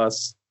like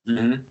us.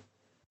 Mm-hmm.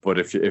 But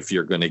if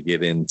you're going to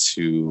get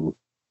into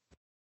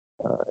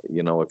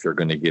if you're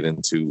going to get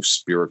into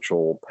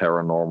spiritual,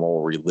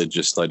 paranormal,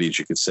 religious studies,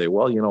 you could say,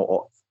 well, you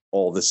know,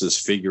 all this is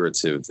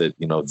figurative, that,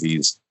 you know,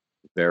 these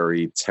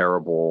very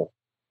terrible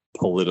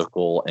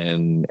political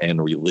and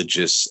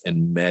religious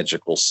and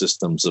magical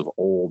systems of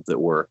old that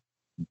were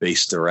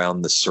based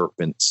around the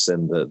serpents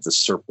and the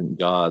serpent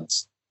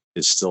gods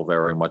is still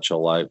very much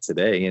alive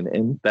today.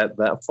 And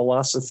that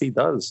philosophy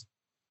does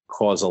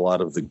cause a lot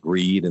of the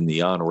greed and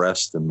the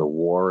unrest and the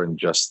war and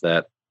just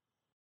that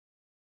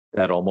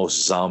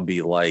almost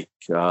zombie-like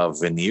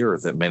veneer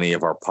that many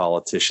of our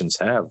politicians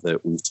have,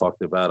 that we've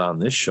talked about on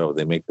this show.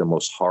 They make the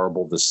most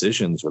horrible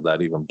decisions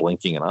without even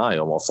blinking an eye,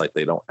 almost like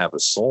they don't have a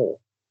soul.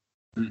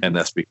 Mm-hmm. And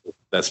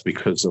that's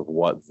because of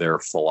what their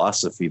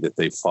philosophy that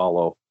they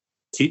follow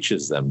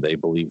teaches them. They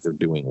believe they're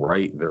doing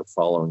right. They're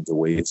following the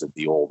ways of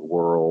the old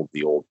world,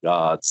 the old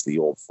gods, the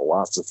old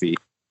philosophy.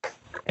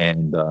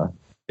 And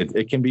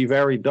it can be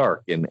very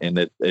dark, and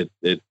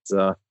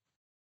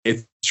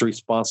it's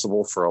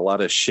responsible for a lot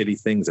of shitty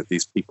things that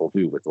these people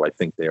do. But do I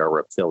think they are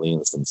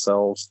reptilians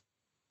themselves?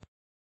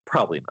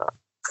 Probably not.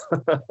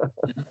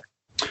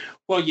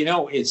 Well, you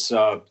know, it's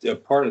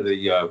part of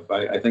the,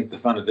 I think the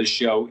fun of this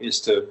show is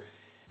to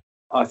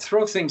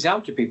throw things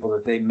out to people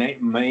that they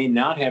may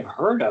not have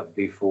heard of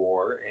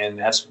before. And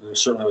that's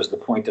certainly was the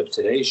point of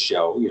today's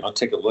show. You know,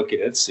 take a look at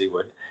it, see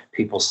what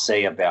people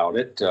say about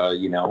it,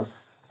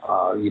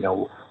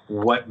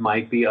 what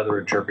might be other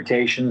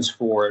interpretations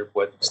for it,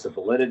 what's the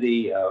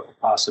validity,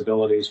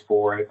 possibilities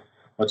for it,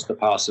 what's the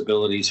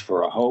possibilities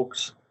for a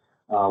hoax,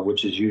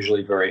 which is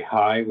usually very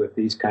high with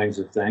these kinds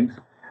of things.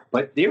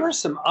 But there are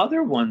some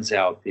other ones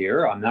out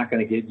there. I'm not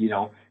going to get,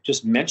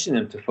 just mention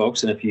them to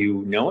folks. And if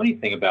you know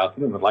anything about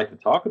them and would like to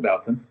talk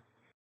about them,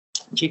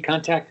 you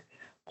contact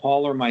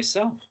Paul or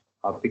myself,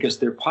 because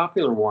they're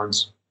popular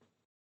ones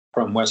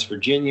from West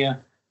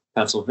Virginia,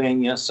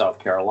 Pennsylvania, South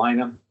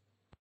Carolina.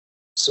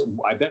 So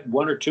I bet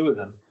one or two of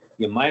them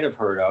you might have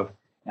heard of,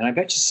 and I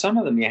bet you some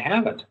of them you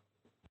haven't.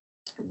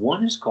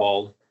 One is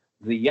called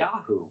the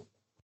Yahoo.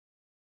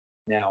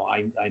 Now,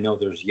 I know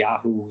there's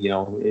Yahoo,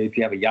 if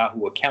you have a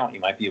Yahoo account,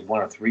 you might be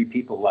one of three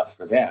people left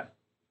for that.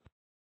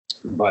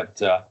 But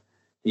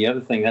the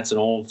other thing, that's an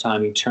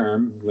old-timey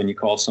term when you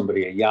call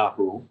somebody a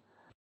Yahoo.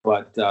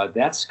 But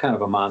that's kind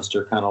of a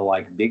monster, kind of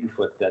like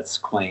Bigfoot that's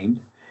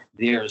claimed.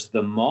 There's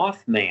the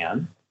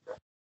Mothman,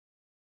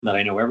 that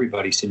I know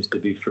everybody seems to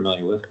be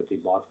familiar with the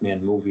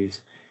Mothman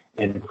movies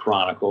and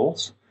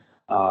chronicles.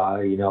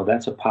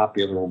 That's a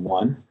popular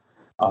one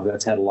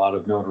that's had a lot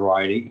of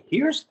notoriety.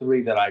 Here's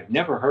three that I've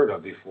never heard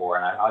of before,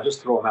 and I'll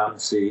just throw them out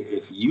and see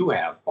if you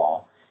have,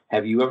 Paul.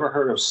 Have you ever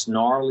heard of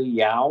Snarly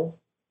Yow?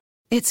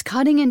 It's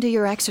cutting into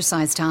your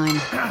exercise time.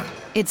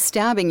 It's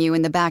stabbing you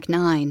in the back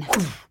nine.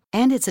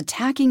 And it's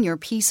attacking your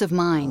peace of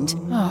mind.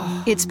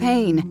 It's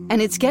pain, and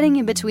it's getting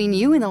in between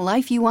you and the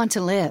life you want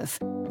to live.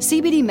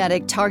 CBD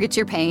Medic targets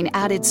your pain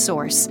at its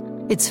source.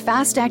 It's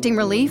fast-acting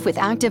relief with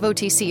active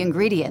OTC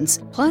ingredients,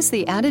 plus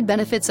the added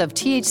benefits of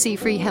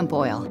THC-free hemp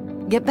oil.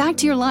 Get back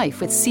to your life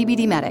with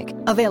CBD Medic,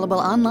 available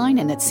online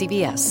and at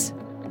CVS.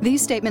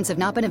 These statements have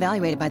not been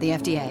evaluated by the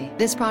FDA.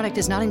 This product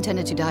is not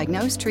intended to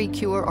diagnose, treat,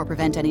 cure, or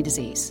prevent any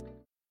disease.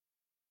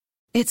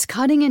 It's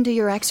cutting into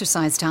your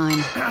exercise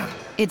time.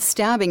 It's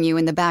stabbing you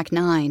in the back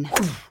nine.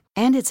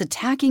 And it's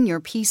attacking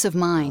your peace of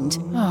mind.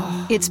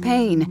 It's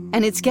pain,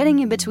 and it's getting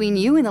in between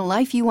you and the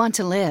life you want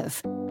to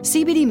live.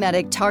 CBD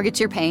Medic targets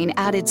your pain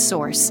at its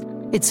source.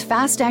 It's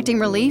fast-acting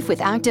relief with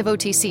active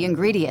OTC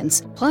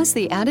ingredients, plus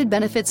the added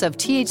benefits of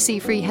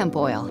THC-free hemp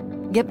oil.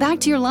 Get back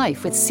to your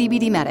life with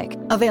CBD Medic,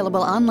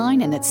 available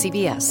online and at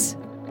CVS.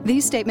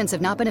 These statements have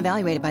not been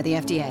evaluated by the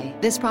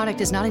FDA. This product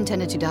is not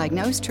intended to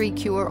diagnose, treat,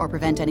 cure, or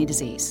prevent any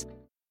disease.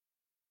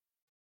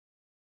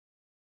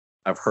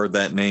 I've heard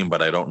that name,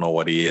 but I don't know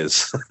what he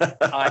is.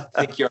 I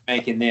think you're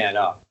making that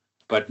up.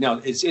 But no,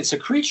 it's a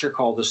creature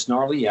called the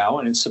Snarly Yow,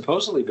 and it's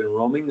supposedly been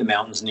roaming the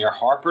mountains near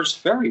Harper's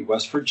Ferry,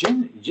 West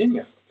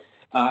Virginia.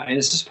 And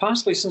this is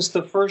possibly since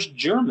the first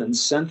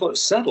Germans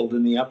settled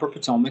in the upper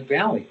Potomac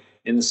Valley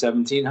in the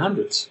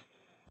 1700s.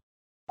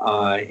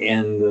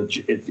 And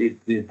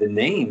the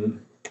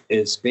name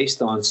is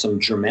based on some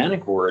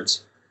Germanic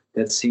words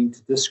that seem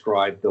to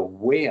describe the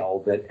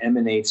wail that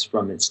emanates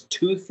from its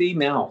toothy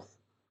mouth.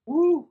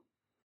 Woo!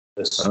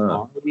 The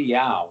snarly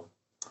yowl.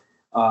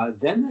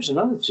 Then there's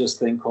another just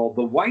thing called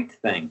the white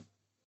thing.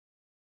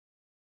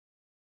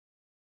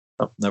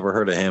 Oh, never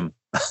heard of him.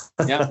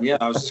 yeah,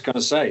 I was just going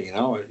to say,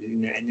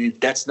 and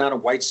that's not a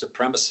white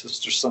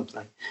supremacist or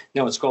something.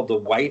 No, it's called the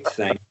white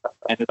thing,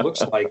 and it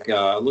looks like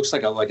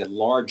a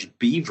large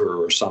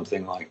beaver or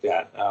something like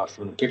that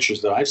from the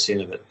pictures that I've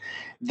seen of it.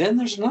 Then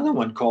there's another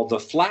one called the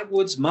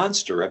Flatwoods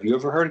Monster. Have you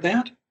ever heard of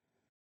that?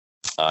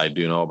 I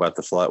do know about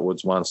the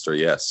Flatwoods Monster.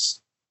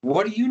 Yes.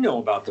 What do you know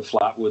about the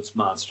Flatwoods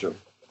Monster?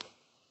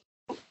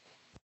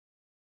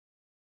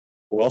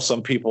 Well,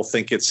 some people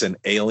think it's an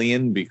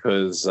alien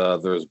because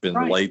there's been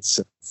lights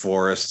in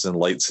forests and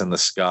lights in the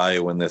sky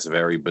when this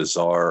very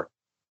bizarre,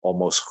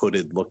 almost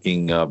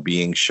hooded-looking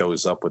being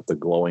shows up with the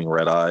glowing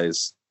red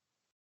eyes.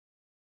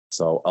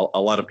 So a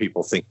lot of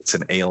people think it's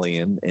an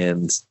alien,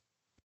 and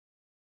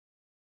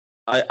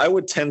I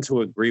would tend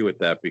to agree with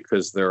that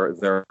because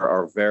there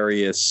are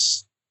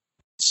various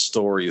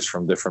stories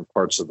from different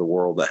parts of the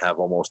world that have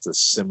almost a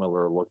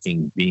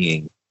similar-looking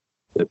being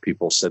that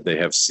people said they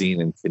have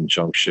seen in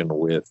conjunction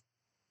with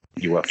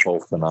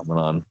UFO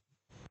phenomenon.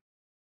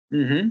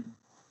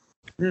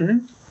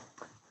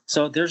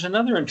 So there's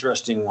another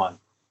interesting one.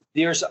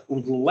 There's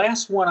the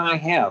last one I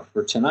have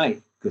for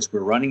tonight because we're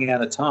running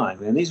out of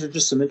time, and these are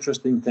just some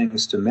interesting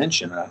things to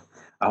mention. I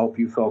hope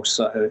you folks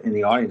in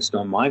the audience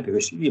don't mind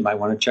because you might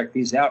want to check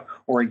these out.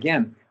 Or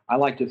again, I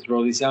like to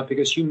throw these out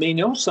because you may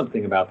know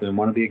something about them and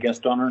want to be a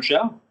guest on our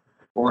show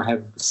or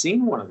have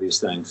seen one of these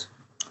things,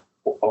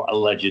 or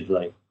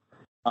allegedly.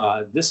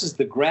 This is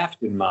the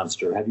Grafton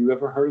Monster. Have you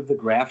ever heard of the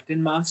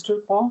Grafton Monster,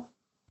 Paul?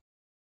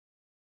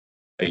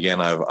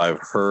 Again, I've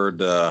heard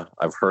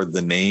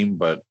the name,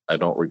 but I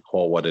don't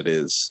recall what it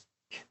is.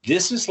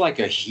 This is like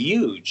a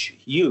huge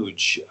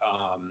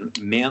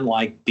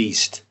man-like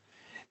beast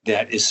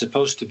that is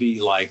supposed to be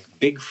like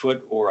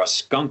Bigfoot or a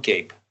skunk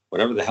ape,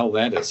 whatever the hell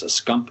that is, a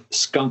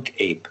skunk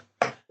ape.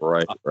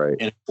 Right.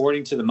 And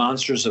according to the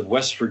Monsters of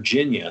West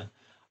Virginia,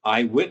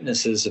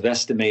 eyewitnesses have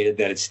estimated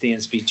that it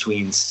stands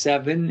between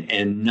 7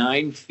 and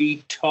 9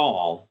 feet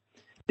tall,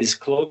 is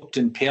cloaked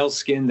in pale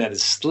skin that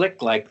is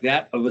slick like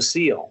that of a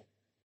seal.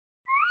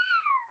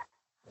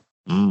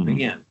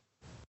 Again,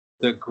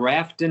 the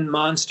Grafton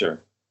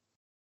Monster.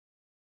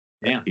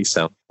 Yeah. He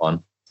sounds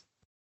fun.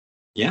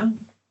 Yeah,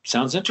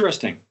 sounds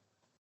interesting.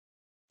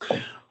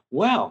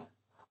 Well,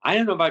 I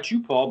don't know about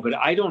you, Paul, but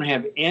I don't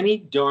have any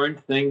darn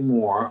thing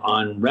more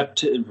on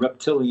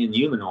reptilian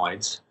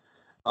humanoids.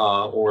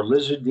 Or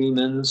lizard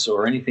demons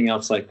or anything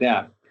else like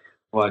that.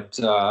 But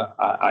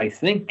I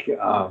think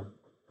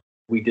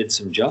we did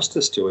some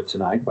justice to it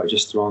tonight by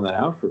just throwing that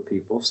out for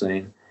people,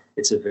 saying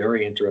it's a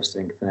very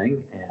interesting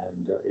thing,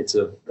 and it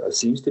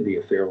seems to be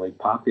a fairly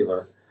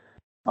popular,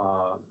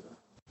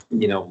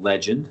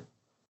 legend,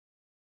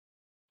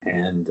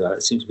 and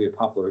it seems to be a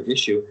popular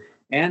issue,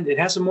 and it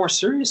has a more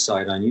serious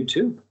side on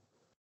YouTube.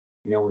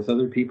 With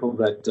other people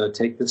that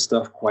take this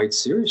stuff quite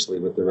seriously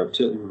with the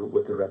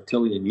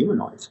reptilian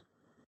humanoids.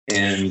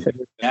 And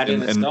that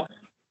in itself.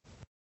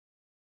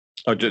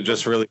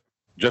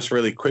 Just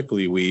really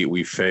quickly,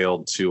 we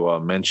failed to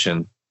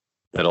mention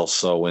that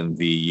also in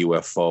the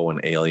UFO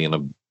and alien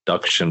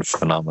abduction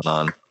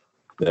phenomenon,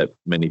 that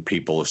many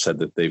people have said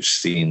that they've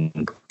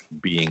seen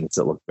beings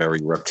that look very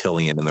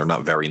reptilian and they're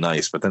not very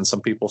nice. But then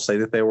some people say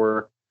that they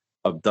were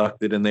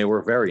abducted and they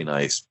were very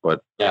nice.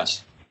 But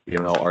yes,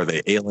 are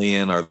they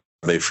alien? Are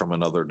they from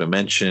another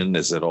dimension?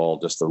 Is it all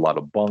just a lot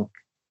of bunk?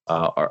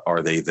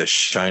 Are they the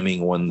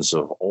shining ones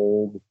of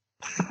old?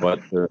 But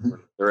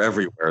they're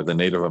everywhere. The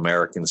Native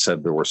Americans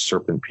said there were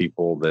serpent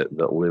people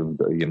that lived,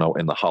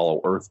 in the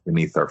hollow earth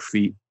beneath our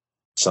feet.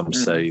 Some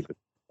say that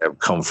they have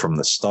come from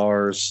the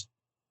stars.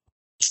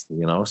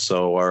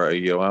 So are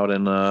you out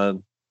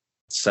in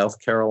South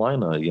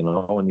Carolina,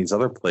 and these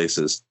other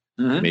places?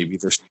 Maybe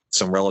there's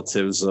some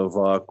relatives of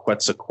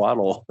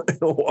Quetzalcoatl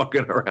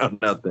walking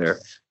around out there.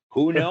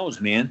 Who knows,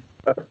 man?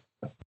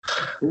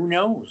 Who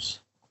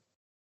knows?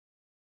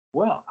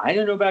 Well, I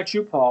don't know about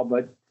you, Paul,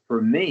 but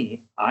for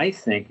me, I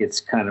think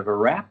it's kind of a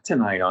wrap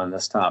tonight on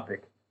this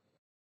topic.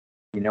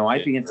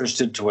 I'd be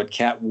interested to what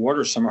Kat Ward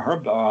or some of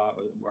her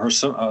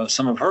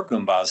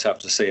Goombas have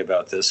to say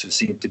about this, who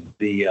seem to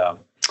be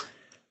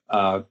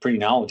pretty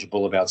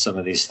knowledgeable about some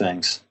of these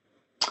things.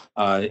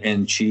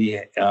 And she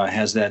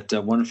has that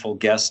wonderful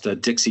guest,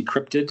 Dixie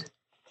Cryptid,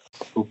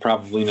 who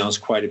probably knows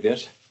quite a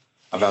bit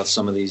about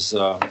some of these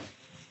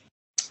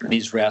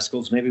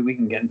rascals. Maybe we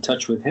can get in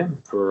touch with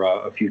him for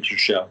a future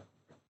show.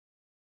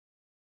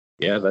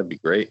 Yeah, that'd be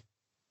great.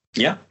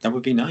 Yeah, that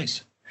would be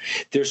nice.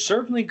 They're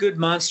certainly good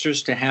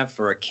monsters to have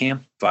for a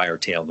campfire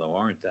tale, though,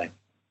 aren't they?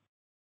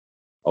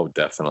 Oh,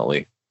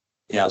 definitely.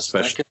 Yeah,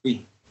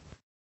 especially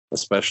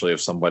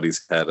if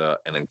somebody's had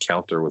an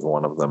encounter with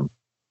one of them.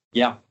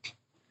 Yeah,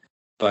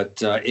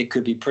 but it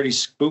could be pretty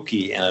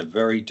spooky in a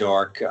very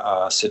dark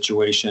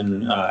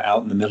situation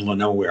out in the middle of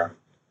nowhere.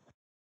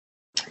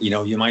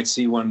 You might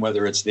see one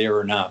whether it's there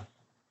or not.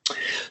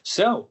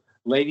 So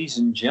ladies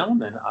and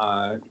gentlemen,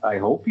 I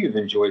hope you've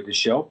enjoyed the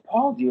show.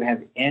 Paul, do you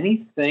have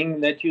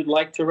anything that you'd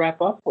like to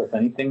wrap up with?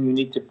 Anything you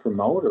need to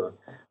promote or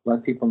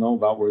let people know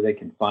about where they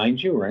can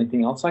find you or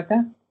anything else like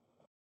that?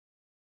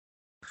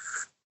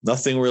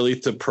 Nothing really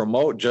to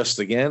promote. Just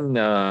again,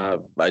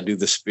 I do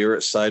the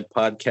Spirit Side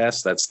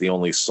podcast. That's the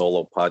only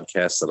solo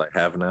podcast that I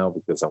have now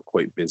because I'm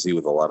quite busy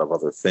with a lot of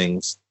other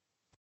things.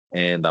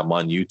 And I'm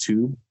on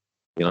YouTube.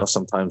 You know,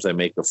 sometimes I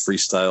make a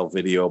freestyle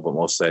video, but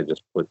mostly I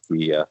just put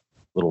the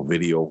little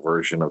video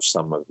version of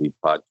some of the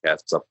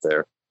podcasts up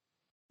there.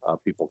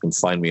 People can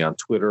find me on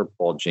Twitter,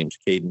 Paul James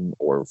Caden,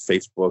 or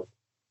Facebook.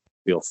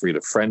 Feel free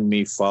to friend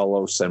me,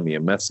 follow, send me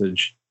a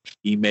message,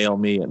 email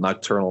me at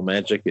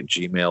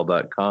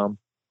nocturnalmagic@gmail.com.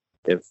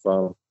 If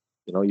you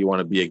want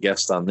to be a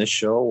guest on this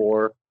show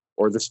or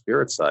the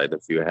Spirit Side,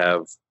 if you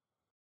have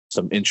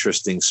some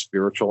interesting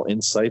spiritual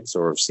insights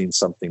or have seen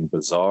something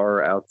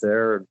bizarre out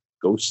there,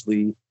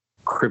 ghostly,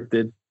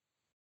 cryptid,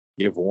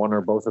 give one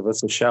or both of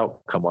us a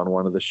shout. Come on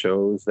one of the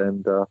shows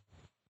and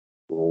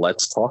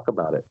let's talk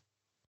about it.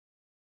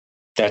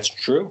 That's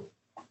true.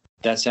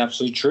 That's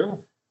absolutely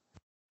true.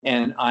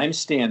 And I'm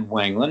Stan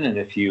Wanglund, and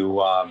if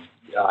you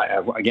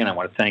again, I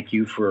want to thank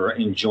you for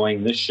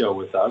enjoying this show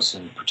with us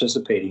and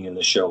participating in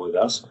the show with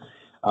us.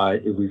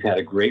 We've had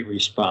a great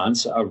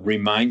response. I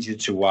remind you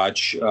to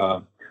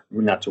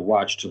to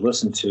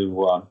listen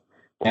to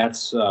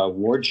Pat's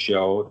Ward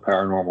show,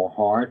 Paranormal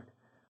Heart,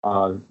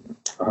 her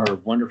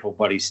wonderful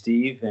buddy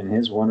Steve, and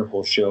his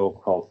wonderful show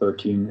called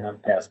 13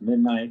 Past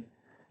Midnight.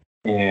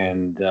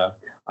 And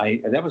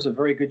that was a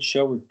very good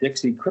show with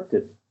Dixie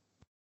Cryptid.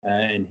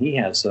 And he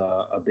has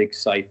a big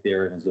site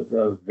there and is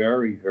a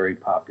very, very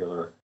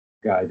popular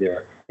guy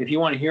there. If you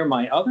want to hear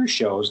my other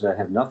shows that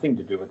have nothing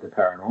to do with the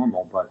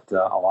paranormal, but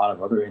a lot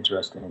of other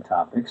interesting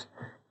topics,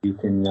 you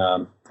can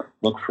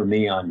look for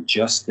me on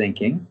Just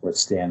Thinking with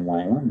Stan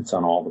Wanglund. It's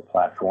on all the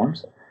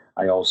platforms.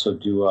 I also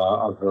do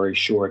a very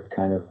short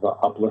kind of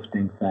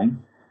uplifting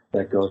thing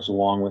that goes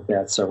along with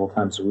that several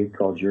times a week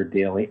called Your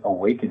Daily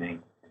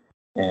Awakening.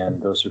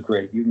 And those are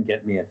great. You can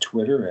get me at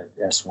Twitter at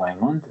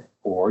 @SWanglund,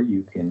 or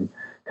you can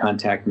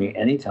contact me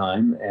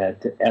anytime at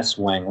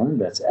swanglund,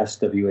 that's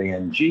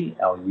SWANGLUND,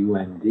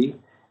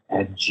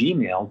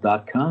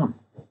 @gmail.com.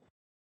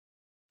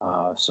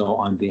 So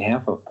on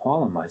behalf of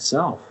Paul and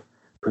myself,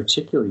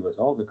 particularly with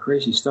all the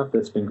crazy stuff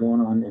that's been going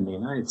on in the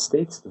United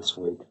States this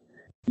week,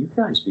 you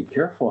guys be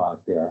careful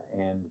out there,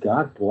 and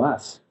God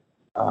bless.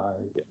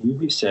 You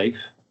be safe,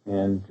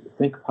 and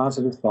think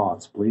positive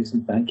thoughts, please,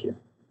 and thank you.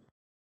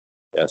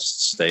 Yes,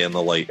 stay in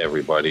the light,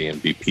 everybody,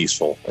 and be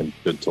peaceful and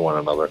good to one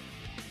another.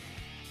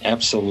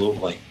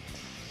 Absolutely.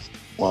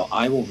 Well,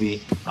 I will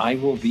be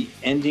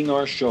ending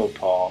our show,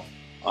 Paul.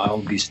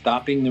 I'll be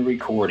stopping the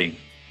recording.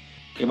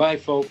 Goodbye,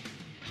 folks.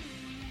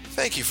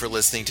 Thank you for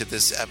listening to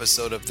this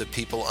episode of The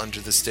People Under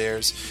the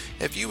Stairs.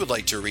 If you would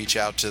like to reach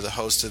out to the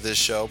host of this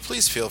show,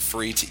 please feel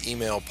free to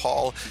email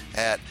Paul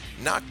at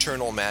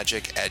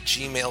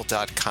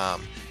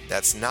nocturnalmagic@gmail.com.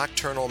 That's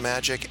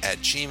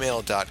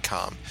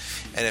nocturnalmagic@gmail.com.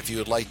 And if you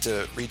would like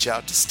to reach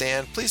out to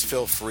Stan, please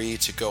feel free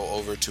to go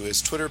over to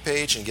his Twitter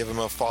page and give him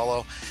a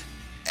follow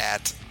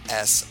at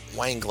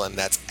 @SWanglund.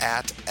 That's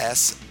at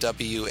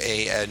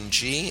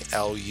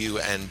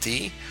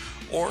SWANGLUND.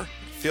 Or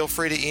feel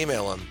free to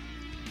email him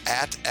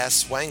at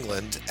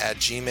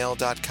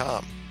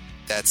swanglund@gmail.com.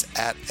 That's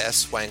at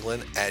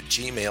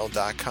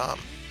swanglund@gmail.com.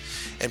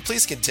 And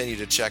please continue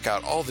to check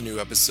out all the new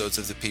episodes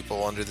of The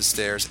People Under the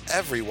Stairs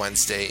every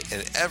Wednesday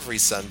and every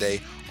Sunday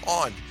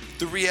on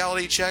the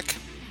Reality Check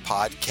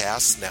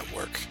Podcast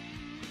Network.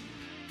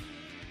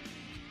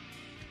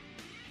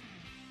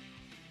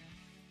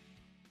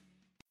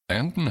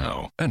 And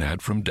now, an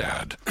ad from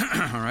Dad.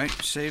 All right,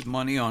 save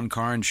money on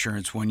car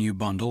insurance when you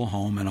bundle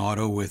home and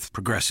auto with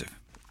Progressive.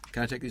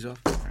 Can I take these off?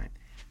 All right.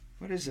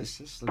 What is this?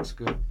 This looks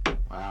good.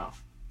 Wow,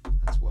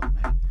 that's well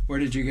made. Where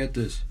did you get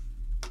this?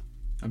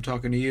 I'm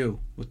talking to you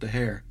with the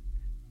hair.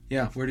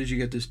 Yeah, where did you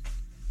get this?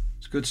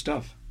 It's good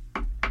stuff.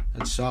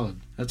 That's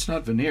solid. That's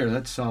not veneer,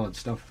 that's solid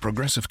stuff.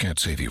 Progressive can't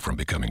save you from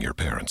becoming your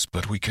parents,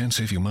 but we can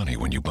save you money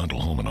when you bundle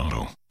home and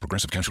auto.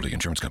 Progressive Casualty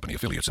Insurance Company,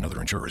 affiliates, and other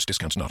insurers.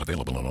 Discounts not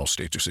available in all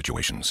states or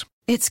situations.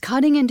 It's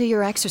cutting into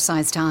your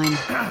exercise time.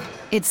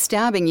 It's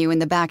stabbing you in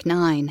the back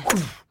nine.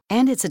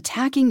 And it's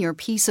attacking your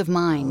peace of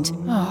mind.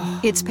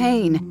 It's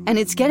pain, and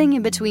it's getting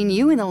in between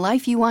you and the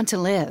life you want to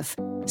live.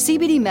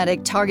 CBD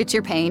Medic targets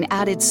your pain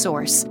at its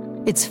source.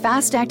 It's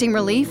fast-acting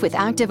relief with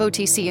active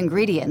OTC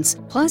ingredients,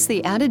 plus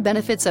the added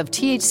benefits of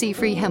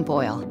THC-free hemp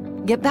oil.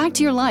 Get back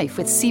to your life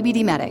with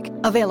CBD Medic,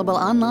 available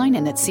online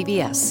and at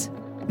CVS.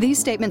 These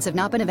statements have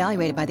not been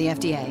evaluated by the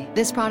FDA.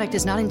 This product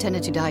is not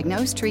intended to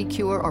diagnose, treat,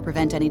 cure, or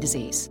prevent any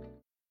disease.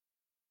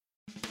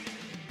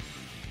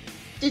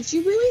 Did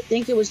you really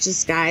think it was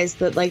just guys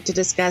that like to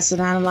discuss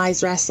and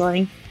analyze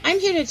wrestling? I'm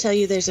here to tell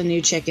you there's a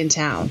new chick in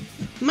town.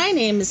 My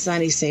name is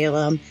Sunny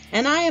Salem,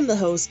 and I am the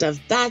host of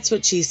That's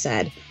What She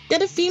Said.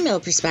 Get a female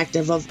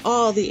perspective of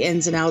all the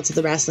ins and outs of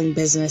the wrestling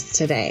business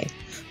today.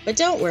 But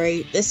don't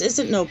worry, this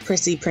isn't no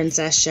prissy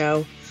princess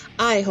show.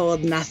 I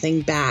hold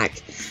nothing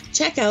back.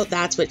 Check out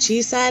That's What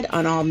She Said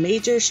on all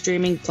major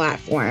streaming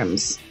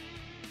platforms.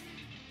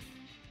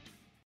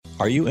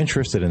 Are you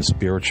interested in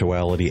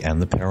spirituality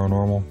and the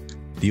paranormal?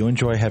 Do you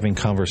enjoy having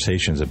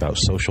conversations about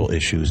social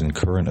issues and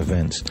current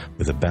events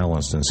with a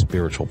balanced and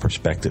spiritual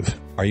perspective?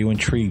 Are you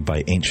intrigued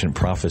by ancient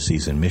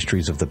prophecies and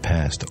mysteries of the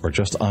past, or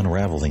just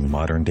unraveling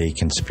modern-day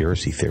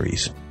conspiracy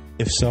theories?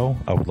 If so,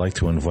 I would like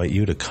to invite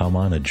you to come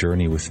on a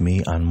journey with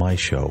me on my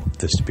show,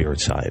 The Spirit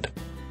Side,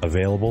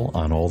 available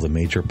on all the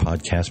major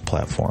podcast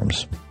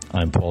platforms.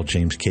 I'm Paul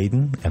James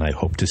Caden, and I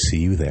hope to see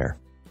you there.